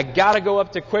exit, I gotta go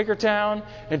up to Quakertown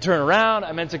and turn around.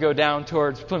 I meant to go down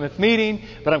towards Plymouth Meeting,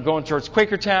 but I'm going towards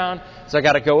Quakertown, so I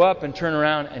gotta go up and turn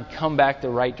around and come back the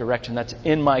right direction. That's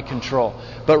in my control.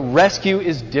 But rescue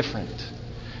is different.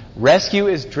 Rescue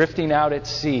is drifting out at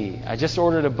sea. I just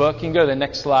ordered a book. You can go to the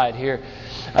next slide here.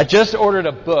 I just ordered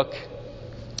a book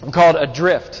called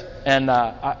Adrift, and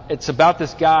it's about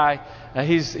this guy.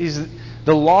 He's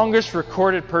the longest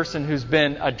recorded person who's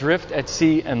been adrift at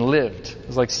sea and lived. It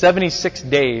was like 76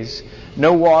 days,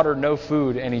 no water, no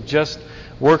food, and he just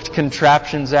worked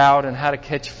contraptions out and how to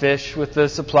catch fish with the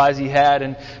supplies he had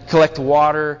and collect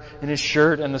water in his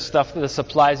shirt and the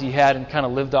supplies he had and kind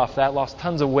of lived off that. Lost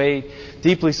tons of weight,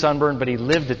 deeply sunburned, but he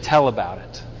lived to tell about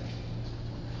it.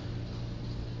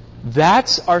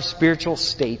 That's our spiritual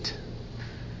state.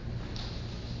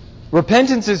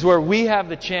 Repentance is where we have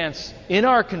the chance, in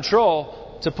our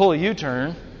control, to pull a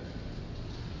U-turn.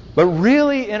 But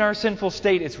really, in our sinful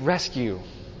state, it's rescue.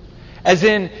 As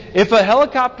in, if a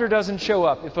helicopter doesn't show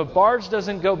up, if a barge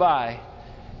doesn't go by,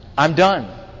 I'm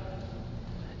done.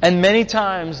 And many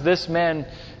times, this man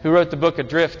who wrote the book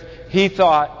Adrift, he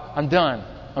thought, I'm done.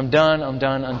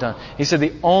 He said,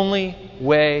 the only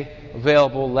way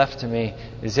available left to me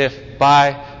is if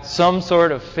by some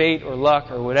sort of fate or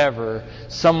luck or whatever,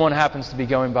 someone happens to be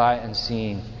going by and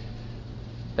seeing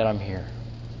that I'm here.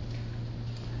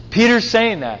 Peter's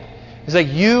saying that. He's like,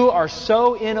 you are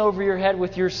so in over your head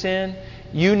with your sin,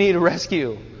 you need a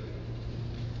rescue.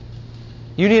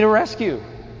 You need a rescue.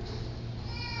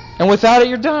 And without it,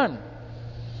 you're done.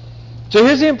 So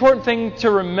here's the important thing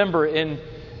to remember in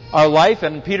our life,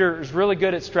 and Peter is really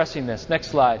good at stressing this. Next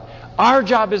slide. Our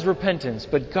job is repentance,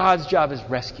 but God's job is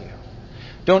rescue.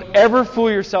 Don't ever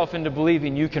fool yourself into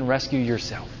believing you can rescue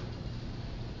yourself.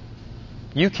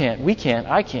 You can't. We can't.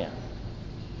 I can't.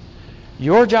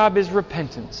 Your job is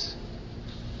repentance.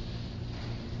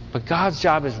 But God's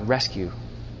job is rescue.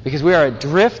 Because we are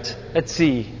adrift at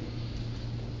sea,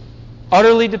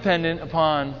 utterly dependent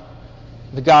upon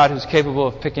the God who's capable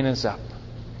of picking us up.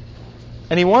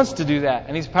 And He wants to do that.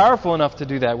 And He's powerful enough to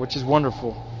do that, which is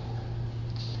wonderful.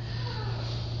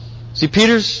 See,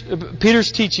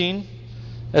 Peter's teaching,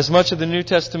 as much of the New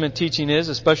Testament teaching is,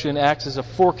 especially in Acts, is a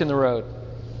fork in the road.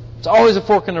 It's always a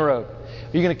fork in the road.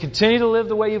 Are you going to continue to live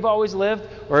the way you've always lived,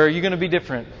 or are you going to be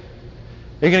different?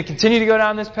 Are you going to continue to go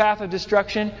down this path of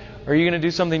destruction, or are you going to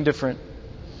do something different?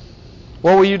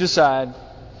 What will you decide?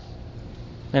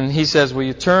 And he says, will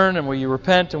you turn and will you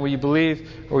repent and will you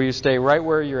believe, or will you stay right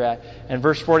where you're at? And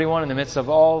verse 41, in the midst of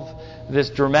all this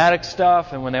dramatic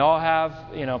stuff, and when they all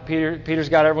have, Peter's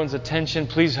got everyone's attention,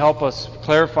 please help us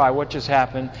clarify what just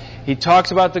happened. He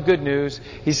talks about the good news.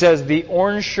 He says the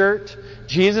orange shirt,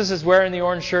 Jesus is wearing the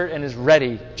orange shirt and is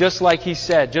ready, just like he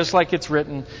said, just like it's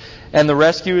written. And the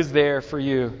rescue is there for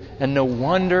you. And no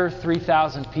wonder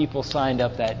 3,000 people signed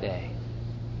up that day.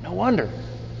 No wonder.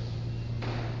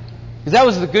 Because that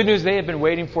was the good news they had been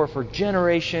waiting for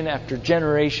generation after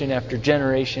generation after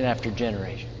generation after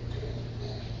generation.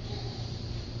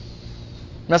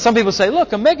 Now some people say,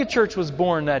 look, a megachurch was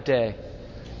born that day.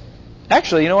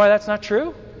 Actually, you know why that's not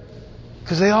true?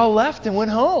 Because they all left and went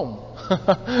home.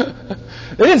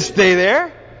 They didn't stay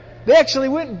there. They actually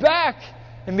went back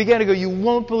and began to go, you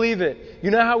won't believe it.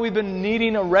 You know how we've been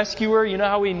needing a rescuer? You know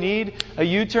how we need a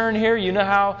U-turn here? You know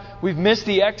how we've missed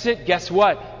the exit? Guess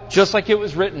what? Just like it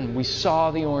was written, we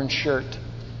saw the orange shirt.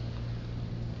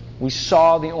 We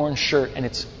saw the orange shirt, and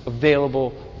it's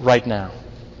available right now.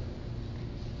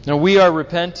 Now, we are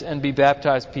repent and be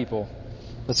baptized people.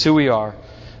 That's who we are.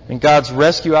 And God's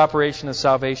rescue operation of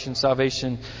salvation.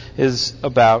 Salvation is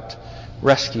about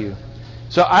rescue.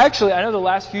 So I know the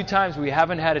last few times we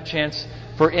haven't had a chance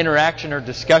for interaction or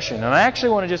discussion. And I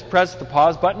actually want to just press the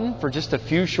pause button for just a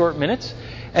few short minutes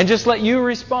and just let you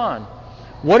respond.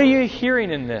 What are you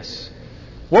hearing in this?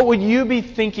 What would you be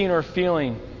thinking or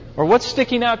feeling? Or what's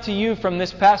sticking out to you from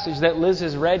this passage that Liz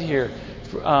has read here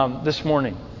this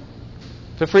morning?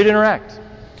 Feel free to interact.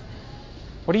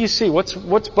 What do you see? What's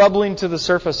bubbling to the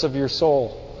surface of your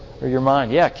soul or your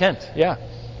mind? Yeah, Kent. Yeah.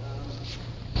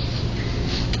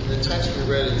 In the text we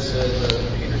read, it said,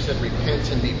 Peter said,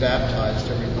 repent and be baptized,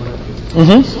 every one of you.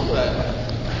 Mm-hmm. Some of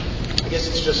that, I guess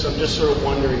I'm just sort of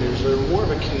wondering, is there more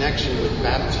of a connection with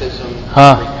baptism,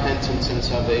 repentance, and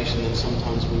salvation than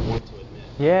sometimes we want to admit?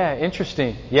 Yeah,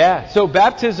 interesting. Yeah. So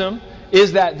baptism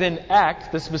is that then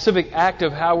act, the specific act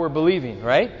of how we're believing,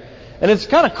 right? And it's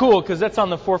kind of cool because that's on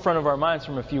the forefront of our minds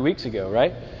from a few weeks ago,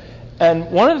 right?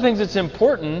 And one of the things that's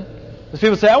important is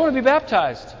people say, I want to be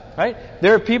baptized, right?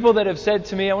 There are people that have said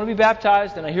to me, I want to be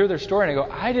baptized, and I hear their story and I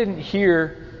go, I didn't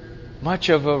hear much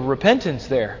of a repentance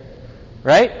there,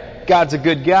 right? God's a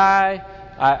good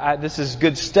guy. This is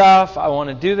good stuff. I want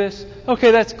to do this.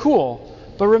 Okay, that's cool.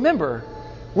 But remember,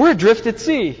 we're adrift at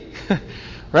sea,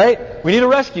 right? We need a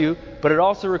rescue, but it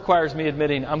also requires me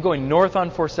admitting I'm going north on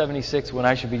 476 when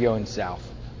I should be going south,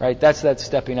 right? That's that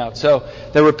stepping out. So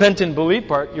the repentant belief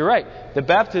part, you're right. The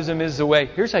baptism is the way.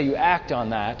 Here's how you act on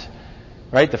that,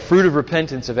 right? The fruit of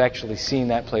repentance of actually seeing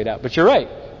that played out. But you're right.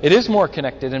 It is more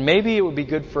connected, and maybe it would be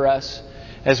good for us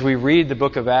as we read the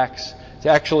book of Acts to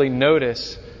actually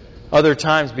notice other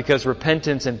times, because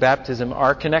repentance and baptism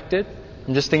are connected.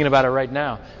 I'm just thinking about it right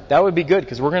now. That would be good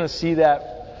because we're going to see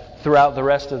that throughout the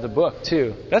rest of the book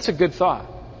too. That's a good thought.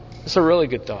 That's a really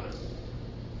good thought.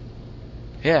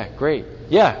 Yeah, great.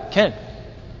 Yeah, Ken.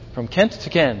 From Kent to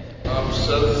Ken. I'm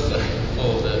so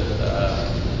thankful that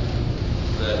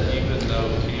even though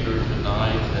Peter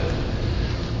denied that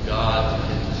God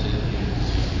continues.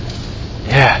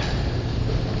 Yeah.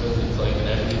 Because it's like an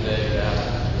everyday act.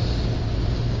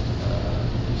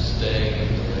 Staying in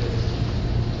the race.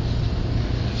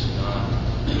 Just not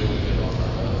doing it on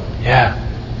our own. Yeah.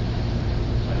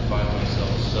 I find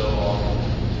myself so often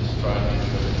just trying to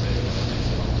do everything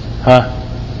by myself.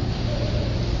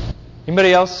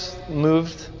 Anybody else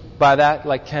moved by that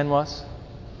like Ken was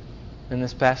in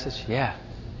this passage? Yeah.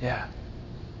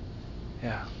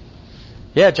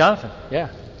 Jonathan. Yeah.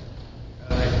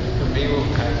 For me, as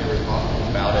you were talking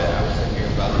about it, I was thinking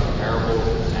about the parable of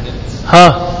the tenants.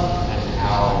 And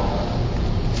how,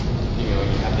 you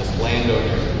have this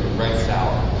landowner who rents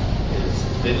out his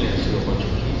vineyard to a bunch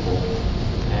of people,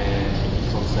 and he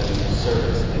keeps on sending his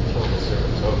servants, and they kill the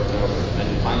servants over and over. And then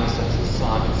he finally sends his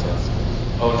son and says,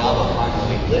 oh, now they'll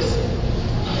finally listen.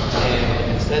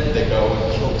 And instead they go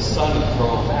and kill the son and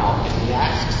throw him out, and he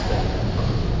asks them,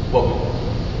 what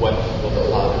will the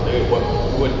father do? What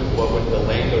would the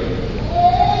landowner do?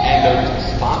 And their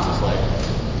response is like,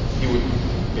 he would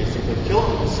basically kill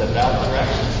him and send out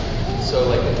directions.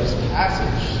 So in this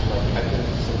passage, I think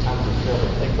sometimes we fail to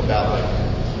think about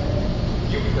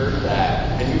you heard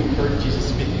that, and you heard Jesus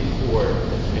speak before,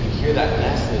 and you hear that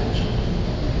message,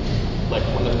 when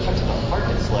it comes to the heart,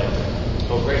 it's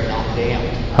oh great, now I'm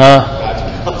damned.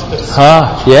 God's about to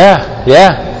stop.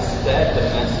 Yeah. Instead, the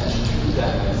message to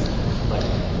them is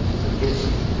forgive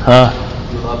you.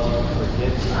 We love you,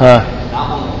 forgive you. And not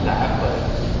only that, but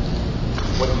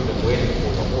what you've been waiting for,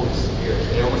 the Holy Spirit.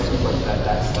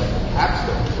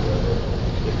 capstone to it,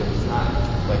 because it's not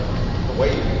like the way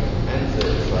he ends it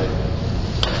is like,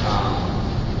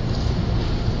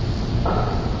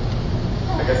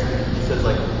 I guess he says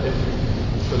like, if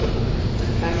for the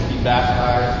repent and be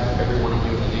baptized, every one of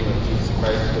you in the name of Jesus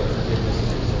Christ for forgiveness of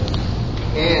your sins,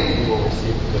 and you will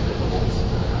receive the gift of the Holy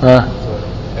Spirit. So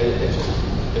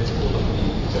it's cool to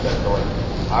me because I feel like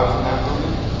if I was in that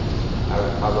moment, I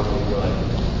would probably be like,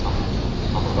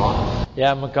 I'm a goner.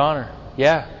 Yeah, I'm a goner.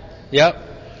 Yeah. Yep.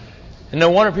 And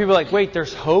no wonder people are like, wait,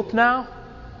 there's hope now?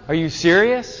 Are you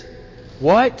serious?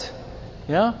 What?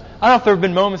 You know? I don't know if there have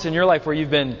been moments in your life where you've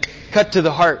been cut to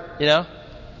the heart, you know?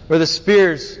 Where the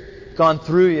Spirit's gone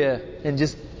through you and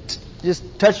just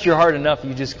touched your heart enough,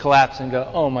 you just collapse and go,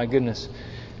 oh my goodness.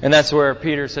 And that's where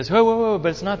Peter says, whoa, but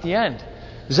it's not the end.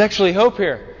 There's actually hope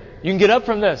here. You can get up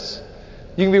from this.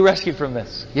 You can be rescued from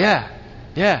this. Yeah,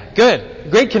 good.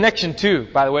 Great connection too,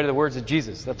 by the way, to the words of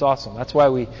Jesus. That's awesome. That's why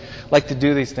we like to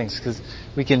do these things, because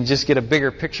we can just get a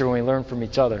bigger picture when we learn from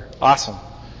each other. Awesome.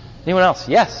 Anyone else?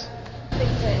 Yes? I think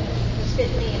that what's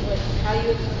hit me and how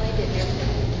you explained it and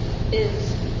everything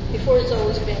is, before it's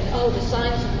always been, the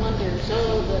signs and wonders,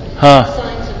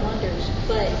 signs and wonders.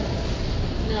 But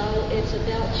no, it's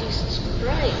about Jesus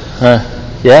Christ.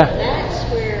 Yeah.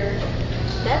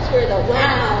 That's where the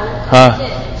wow comes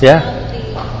in. It's not the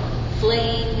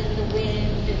flame and the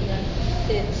wind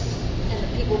and the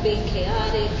people being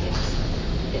chaotic.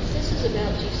 It's this is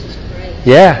about Jesus Christ.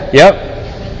 Yeah. Yep.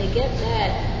 And when they get that,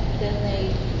 then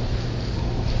they.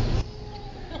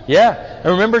 Yeah.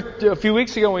 And remember a few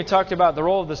weeks ago when we talked about the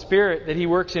role of the Spirit, that He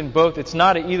works in both. It's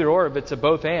not an either or, but it's a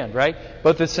both and, right?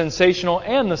 Both the sensational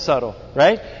and the subtle,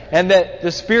 right? And that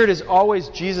the Spirit is always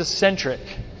Jesus-centric,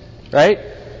 right?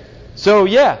 So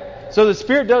the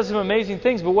Spirit does some amazing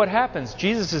things, but what happens?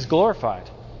 Jesus is glorified,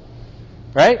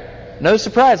 right? No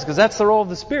surprise, because that's the role of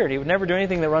the Spirit. He would never do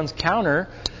anything that runs counter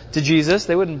to Jesus.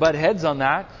 They wouldn't butt heads on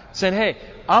that. Saying, hey,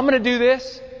 I'm going to do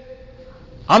this.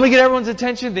 I'm going to get everyone's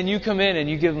attention. Then you come in and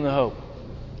you give them the hope.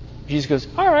 Jesus goes,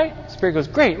 all right. The Spirit goes,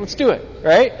 great, let's do it,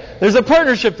 right? There's a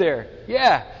partnership there.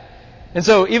 Yeah. And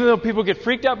so even though people get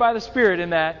freaked out by the Spirit in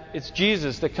that, it's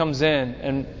Jesus that comes in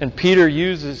and Peter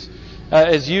is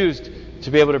used to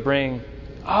be able to bring,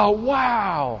 oh,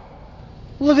 wow,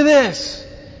 look at this.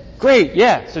 Great,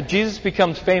 yeah. So Jesus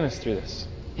becomes famous through this.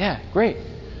 Yeah, great.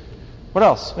 What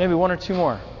else? Maybe one or two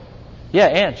more. Yeah,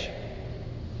 Ange. So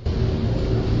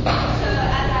as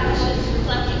I was just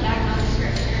reflecting back on the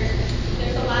scriptures,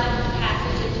 there's a lot of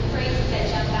passages and phrases that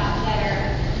jump out that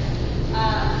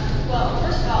are,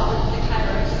 first of all, the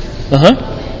kairos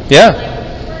moment. Yeah.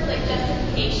 Like words like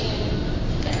justification,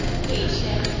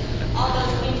 all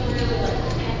those things were really like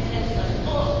repentance, like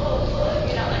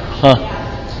you know, like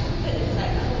but it's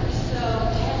like we're so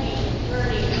heavy and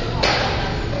dirty and called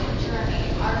on a journey,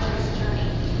 arduous journey.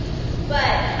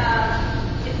 But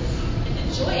it's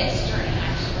a joyous journey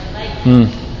actually. Like in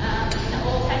the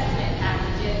Old Testament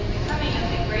passages, the coming of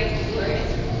the great and glorious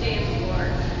day of the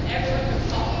Lord, everyone was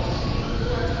called to the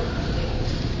Lord completely.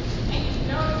 And you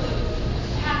know the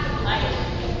path of life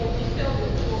and will be filled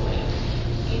with joy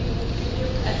in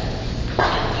your presence.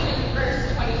 And even in verse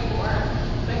 24,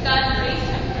 but God raised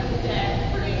him from the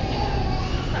dead, freeing him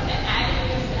from the agony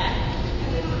of death,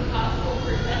 and it was impossible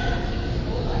for death to keep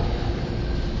hold on him.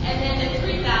 And then the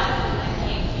 3,000 that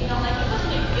came, you know, like it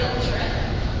wasn't a guilt trip.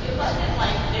 It wasn't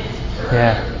like this burden.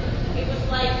 Yeah. It was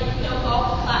like, you know,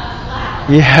 golf clap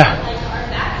loud. Yeah. Like our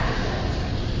baptism.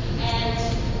 And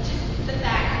just the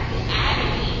fact that the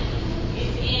agony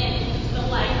is in the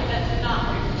life that's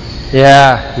not removed.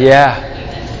 Yeah.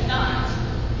 That's not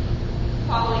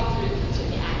following through to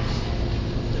the action.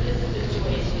 So this is the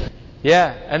joyous journey.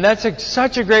 Yeah, and that's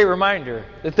such a great reminder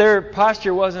that their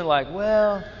posture wasn't like,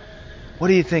 well, what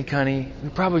do you think, honey? We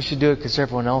probably should do it because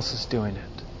everyone else is doing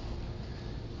it.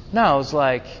 No, it was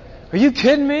like, are you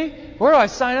kidding me? Where do I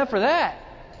sign up for that?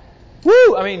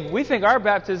 Woo! I mean, we think our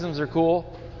baptisms are cool.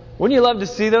 Wouldn't you love to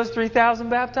see those 3,000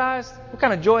 baptized? What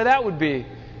kind of joy that would be?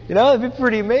 You know, it'd be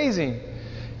pretty amazing.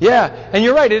 Yeah, and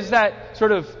you're right. It's that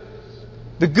sort of,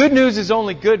 the good news is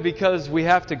only good because we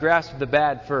have to grasp the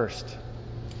bad first.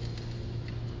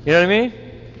 You know what I mean?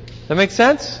 That makes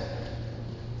sense?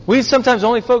 We sometimes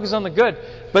only focus on the good,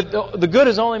 but the good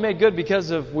is only made good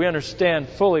because we understand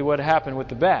fully what happened with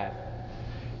the bad.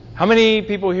 How many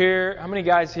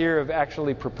guys here have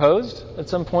actually proposed at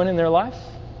some point in their life?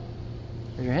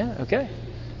 Raise your hand. Okay.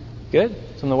 Good.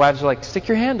 Some of the wives are like, stick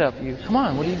your hand up. Come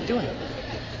on, what are you doing?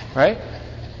 Right?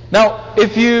 Now,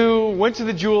 if you went to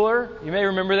the jeweler, you may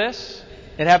remember this.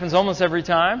 It happens almost every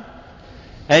time.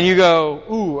 And you go,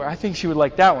 ooh, I think she would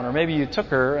like that one. Or maybe you took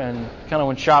her and kind of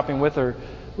went shopping with her.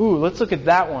 Ooh, let's look at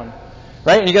that one.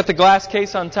 Right? And you got the glass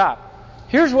case on top.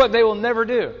 Here's what they will never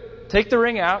do. Take the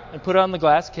ring out and put it on the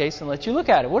glass case and let you look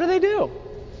at it. What do?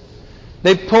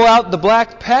 They pull out the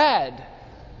black pad.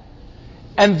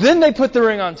 And then they put the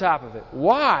ring on top of it.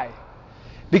 Why?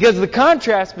 Because the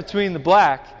contrast between the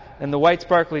black and the white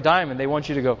sparkly diamond, they want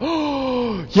you to go,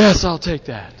 oh, yes, I'll take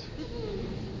that.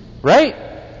 Right?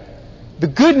 The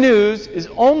good news is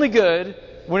only good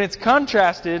when it's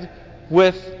contrasted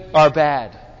with our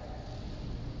bad.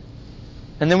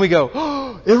 And then we go,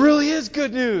 oh, it really is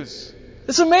good news.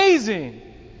 It's amazing.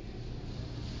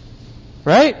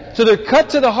 Right? So they're cut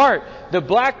to the heart. The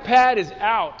black pad is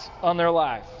out on their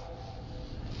life.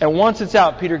 And once it's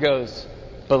out, Peter goes,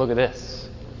 but look at this.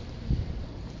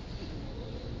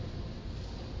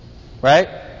 Right?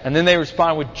 And then they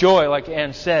respond with joy, like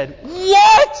Anne said.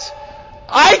 What?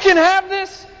 I can have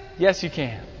this? Yes, you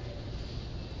can.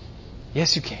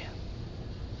 Yes, you can.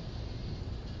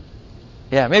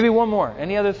 Yeah, maybe one more.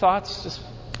 Any other thoughts just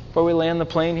before we land the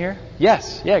plane here?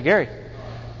 Yes. Yeah, Gary.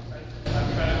 I'm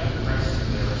kind of impressed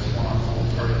with their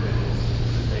response. Part of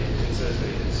it is it says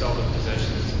they sell the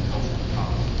possessions and help the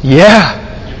common. Yeah.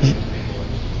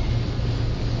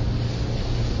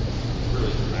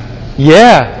 Really dramatic.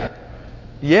 Yeah.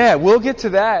 Yeah, we'll get to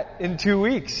that in 2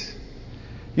 weeks.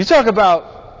 You talk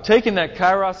about taking that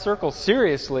Kairos circle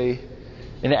seriously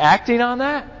and acting on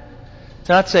that.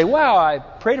 To not say, wow, I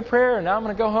prayed a prayer and now I'm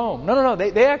going to go home. No.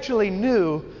 They actually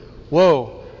knew,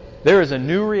 whoa, there is a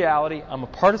new reality. I'm a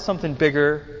part of something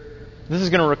bigger. This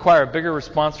is going to require a bigger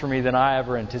response from me than I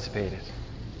ever anticipated.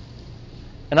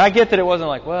 And I get that it wasn't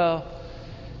like, well,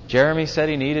 Jeremy said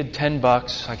he needed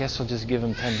 $10. I guess I'll just give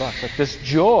him $10. Like this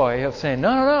joy of saying,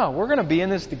 no, we're going to be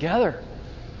in this together.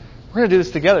 We're going to do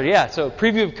this together. Yeah, so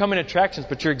preview of coming attractions,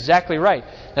 but you're exactly right.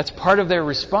 That's part of their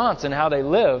response and how they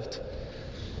lived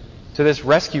to this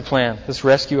rescue plan, this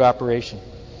rescue operation.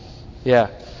 Yeah.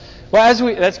 Well,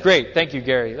 that's great. Thank you,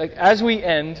 Gary. As we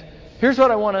end, here's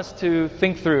what I want us to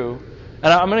think through.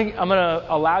 And I'm going to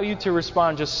allow you to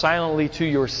respond just silently to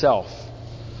yourself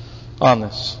on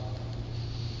this.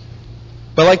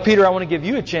 But like Peter, I want to give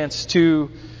you a chance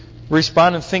to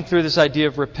respond and think through this idea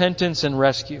of repentance and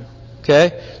rescue.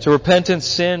 Okay? So repentance,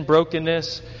 sin,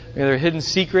 brokenness, maybe there are hidden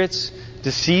secrets,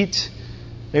 deceit.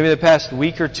 Maybe the past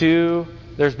week or two,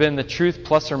 there's been the truth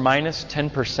plus or minus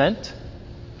 10%.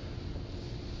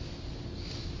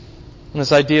 And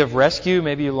this idea of rescue,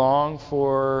 maybe you long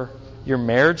for your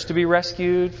marriage to be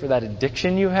rescued, for that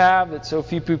addiction you have that so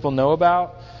few people know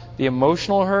about, the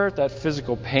emotional hurt, that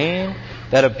physical pain,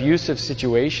 that abusive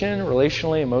situation,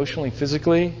 relationally, emotionally,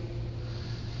 physically.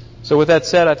 So with that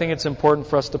said, I think it's important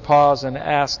for us to pause and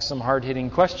ask some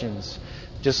hard-hitting questions,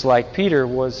 just like Peter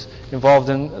was involved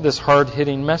in this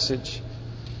hard-hitting message.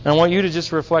 And I want you to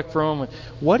just reflect for a moment.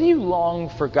 What do you long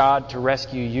for God to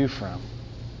rescue you from?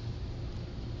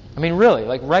 I mean, really,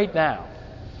 like right now.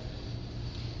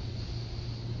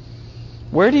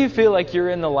 Where do you feel like you're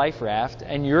in the life raft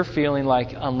and you're feeling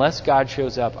like, unless God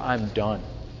shows up, I'm done.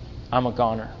 I'm a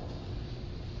goner.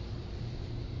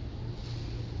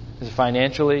 Is it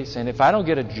financially? Saying, if I don't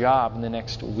get a job in the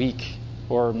next week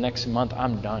or next month,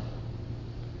 I'm done.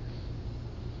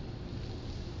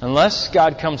 Unless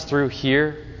God comes through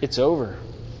here, it's over.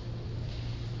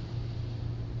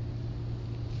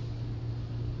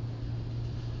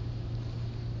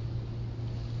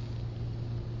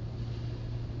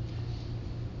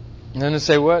 And then to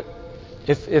say, what?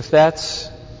 If that's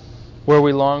where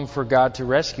we long for God to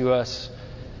rescue us,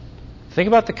 think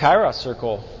about the Kairos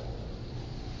circle.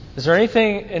 Is there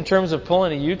anything in terms of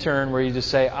pulling a U-turn where you just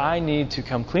say, I need to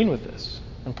come clean with this?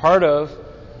 And part of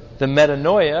the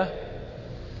metanoia,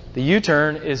 the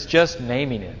U-turn, is just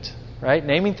naming it, right?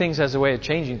 Naming things has a way of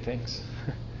changing things.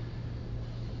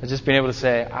 Just being able to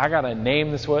say, I got to name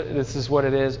this. This is what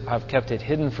it is. I've kept it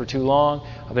hidden for too long.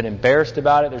 I've been embarrassed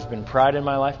about it. There's been pride in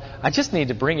my life. I just need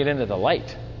to bring it into the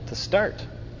light to start.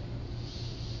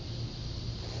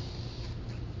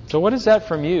 So what is that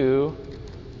from you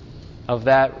of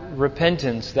that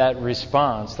repentance, that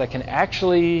response that can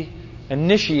actually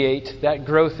initiate that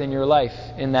growth in your life?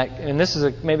 And this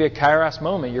is maybe a Kairos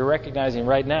moment you're recognizing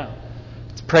right now.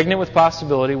 It's pregnant with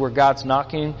possibility where God's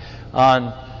knocking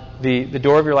on the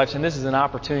door of your life, and this is an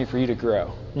opportunity for you to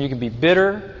grow. You can be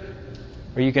bitter,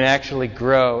 or you can actually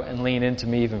grow and lean into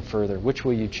me even further. Which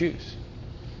will you choose?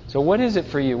 So what is it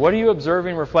for you? What are you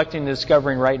observing, reflecting,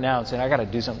 discovering right now and saying, I got to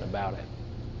do something about it?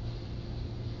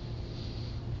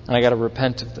 And I got to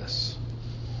repent of this.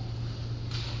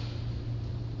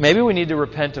 Maybe we need to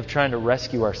repent of trying to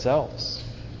rescue ourselves.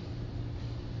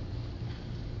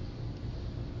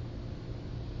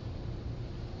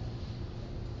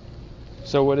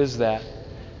 So what is that?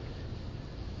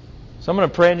 So I'm going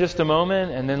to pray in just a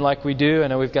moment, and then like we do, I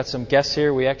know we've got some guests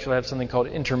here. We actually have something called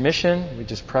intermission. We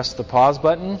just press the pause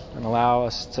button and allow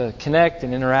us to connect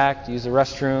and interact, use the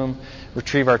restroom,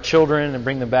 retrieve our children and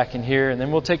bring them back in here. And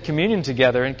then we'll take communion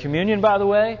together. And communion, by the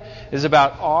way, is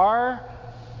about our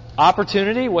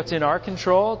opportunity, what's in our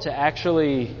control, to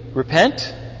actually repent,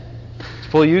 to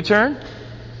pull a U-turn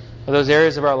for those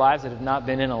areas of our lives that have not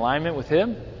been in alignment with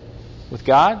Him, with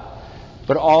God,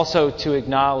 but also to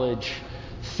acknowledge,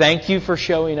 thank you for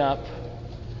showing up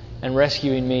and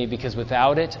rescuing me, because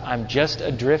without it, I'm just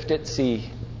adrift at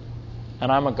sea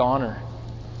and I'm a goner.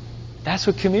 That's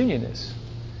what communion is.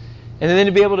 And then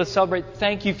to be able to celebrate,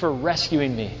 thank you for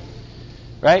rescuing me.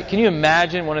 Right? Can you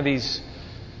imagine one of these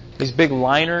big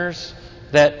liners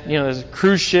that, there's a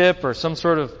cruise ship or some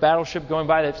sort of battleship going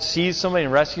by that sees somebody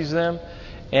and rescues them,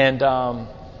 and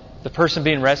the person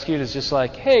being rescued is just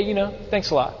like, hey, thanks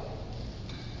a lot.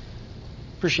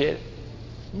 Appreciate it.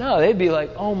 No, they'd be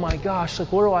like, oh my gosh, what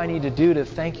do I need to do to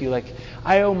thank you?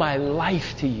 I owe my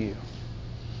life to you.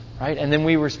 Right? And then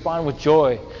we respond with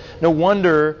joy. No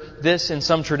wonder this, in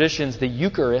some traditions, the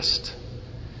Eucharist,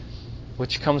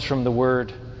 which comes from the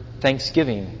word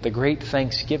Thanksgiving, the great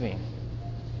Thanksgiving.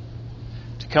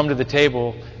 To come to the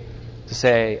table to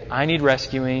say, I need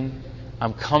rescuing,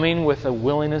 I'm coming with a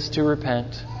willingness to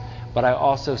repent, but I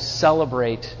also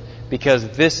celebrate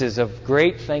because this is of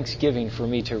great thanksgiving for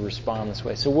me to respond this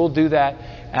way. So we'll do that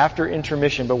after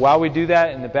intermission. But while we do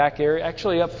that in the back area,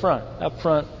 actually up front,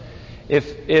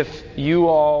 if you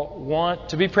all want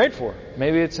to be prayed for,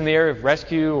 maybe it's in the area of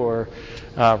rescue or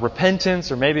repentance,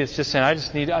 or maybe it's just saying,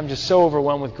 I'm just so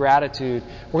overwhelmed with gratitude.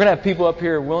 We're going to have people up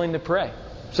here willing to pray.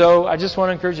 So I just want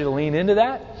to encourage you to lean into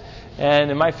that. And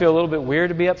it might feel a little bit weird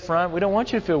to be up front. We don't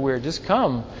want you to feel weird. Just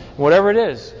come, whatever it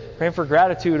is. Praying for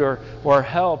gratitude or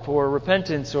help or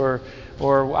repentance or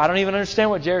I don't even understand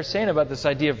what Jared's saying about this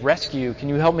idea of rescue. Can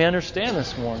you help me understand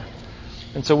this more?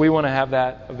 And so we want to have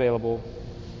that available.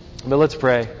 But let's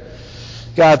pray.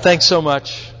 God, thanks so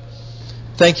much.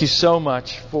 Thank you so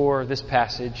much for this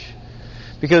passage.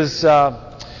 Because,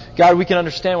 God, we can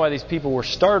understand why these people were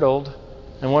startled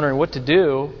and wondering what to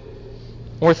do.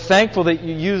 And we're thankful that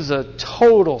you use a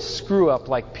total screw-up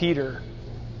like Peter.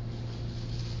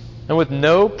 And with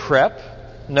no prep,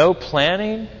 no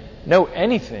planning, no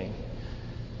anything,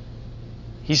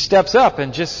 he steps up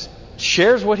and just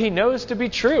shares what he knows to be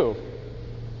true.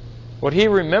 What he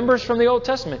remembers from the Old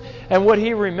Testament. And what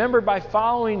he remembered by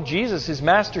following Jesus, his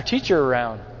master teacher,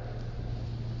 around.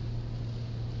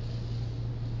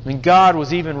 I mean, God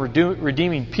was even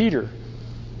redeeming Peter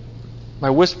by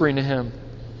whispering to him,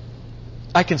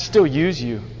 I can still use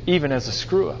you even as a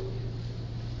screw-up.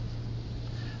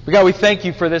 But God, we thank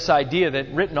you for this idea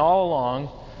that written all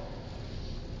along,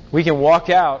 we can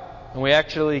walk out and we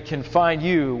actually can find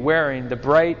you wearing the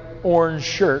bright orange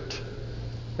shirt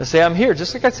and say, I'm here,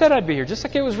 just like I said I'd be here, just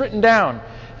like it was written down.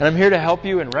 And I'm here to help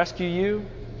you and rescue you.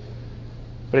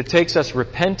 But it takes us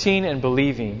repenting and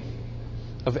believing,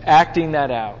 of acting that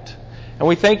out. And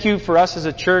we thank you for us as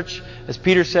a church, as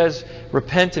Peter says,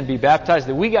 repent and be baptized,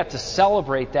 that we got to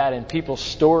celebrate that in people's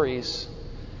stories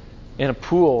in a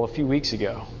pool a few weeks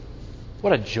ago.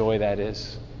 What a joy that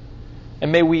is.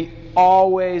 And may we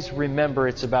always remember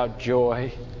it's about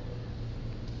joy.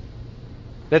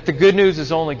 That the good news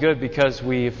is only good because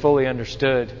we fully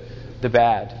understood the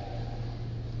bad.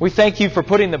 We thank you for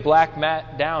putting the black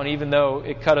mat down even though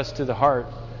it cut us to the heart.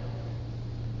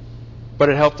 But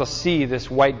it helped us see this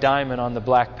white diamond on the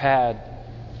black pad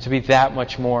to be that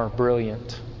much more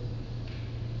brilliant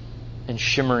and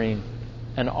shimmering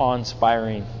and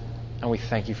awe-inspiring. And we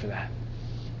thank you for that.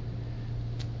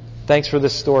 Thanks for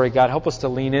this story, God. Help us to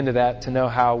lean into that, to know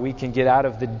how we can get out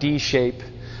of the D shape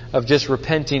of just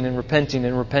repenting and repenting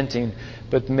and repenting.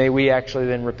 But may we actually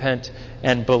then repent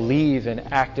and believe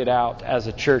and act it out as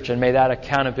a church. And may that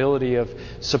accountability of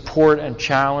support and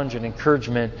challenge and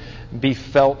encouragement be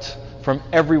felt from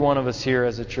every one of us here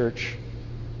as a church.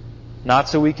 Not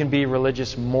so we can be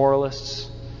religious moralists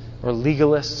or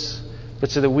legalists, but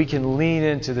so that we can lean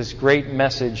into this great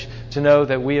message to know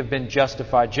that we have been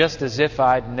justified just as if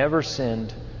I'd never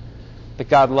sinned. That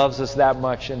God loves us that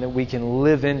much and that we can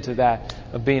live into that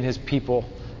of being His people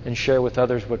and share with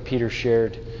others what Peter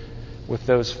shared with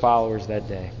those followers that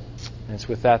day. And it's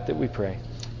with that we pray.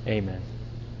 Amen.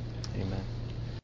 Amen.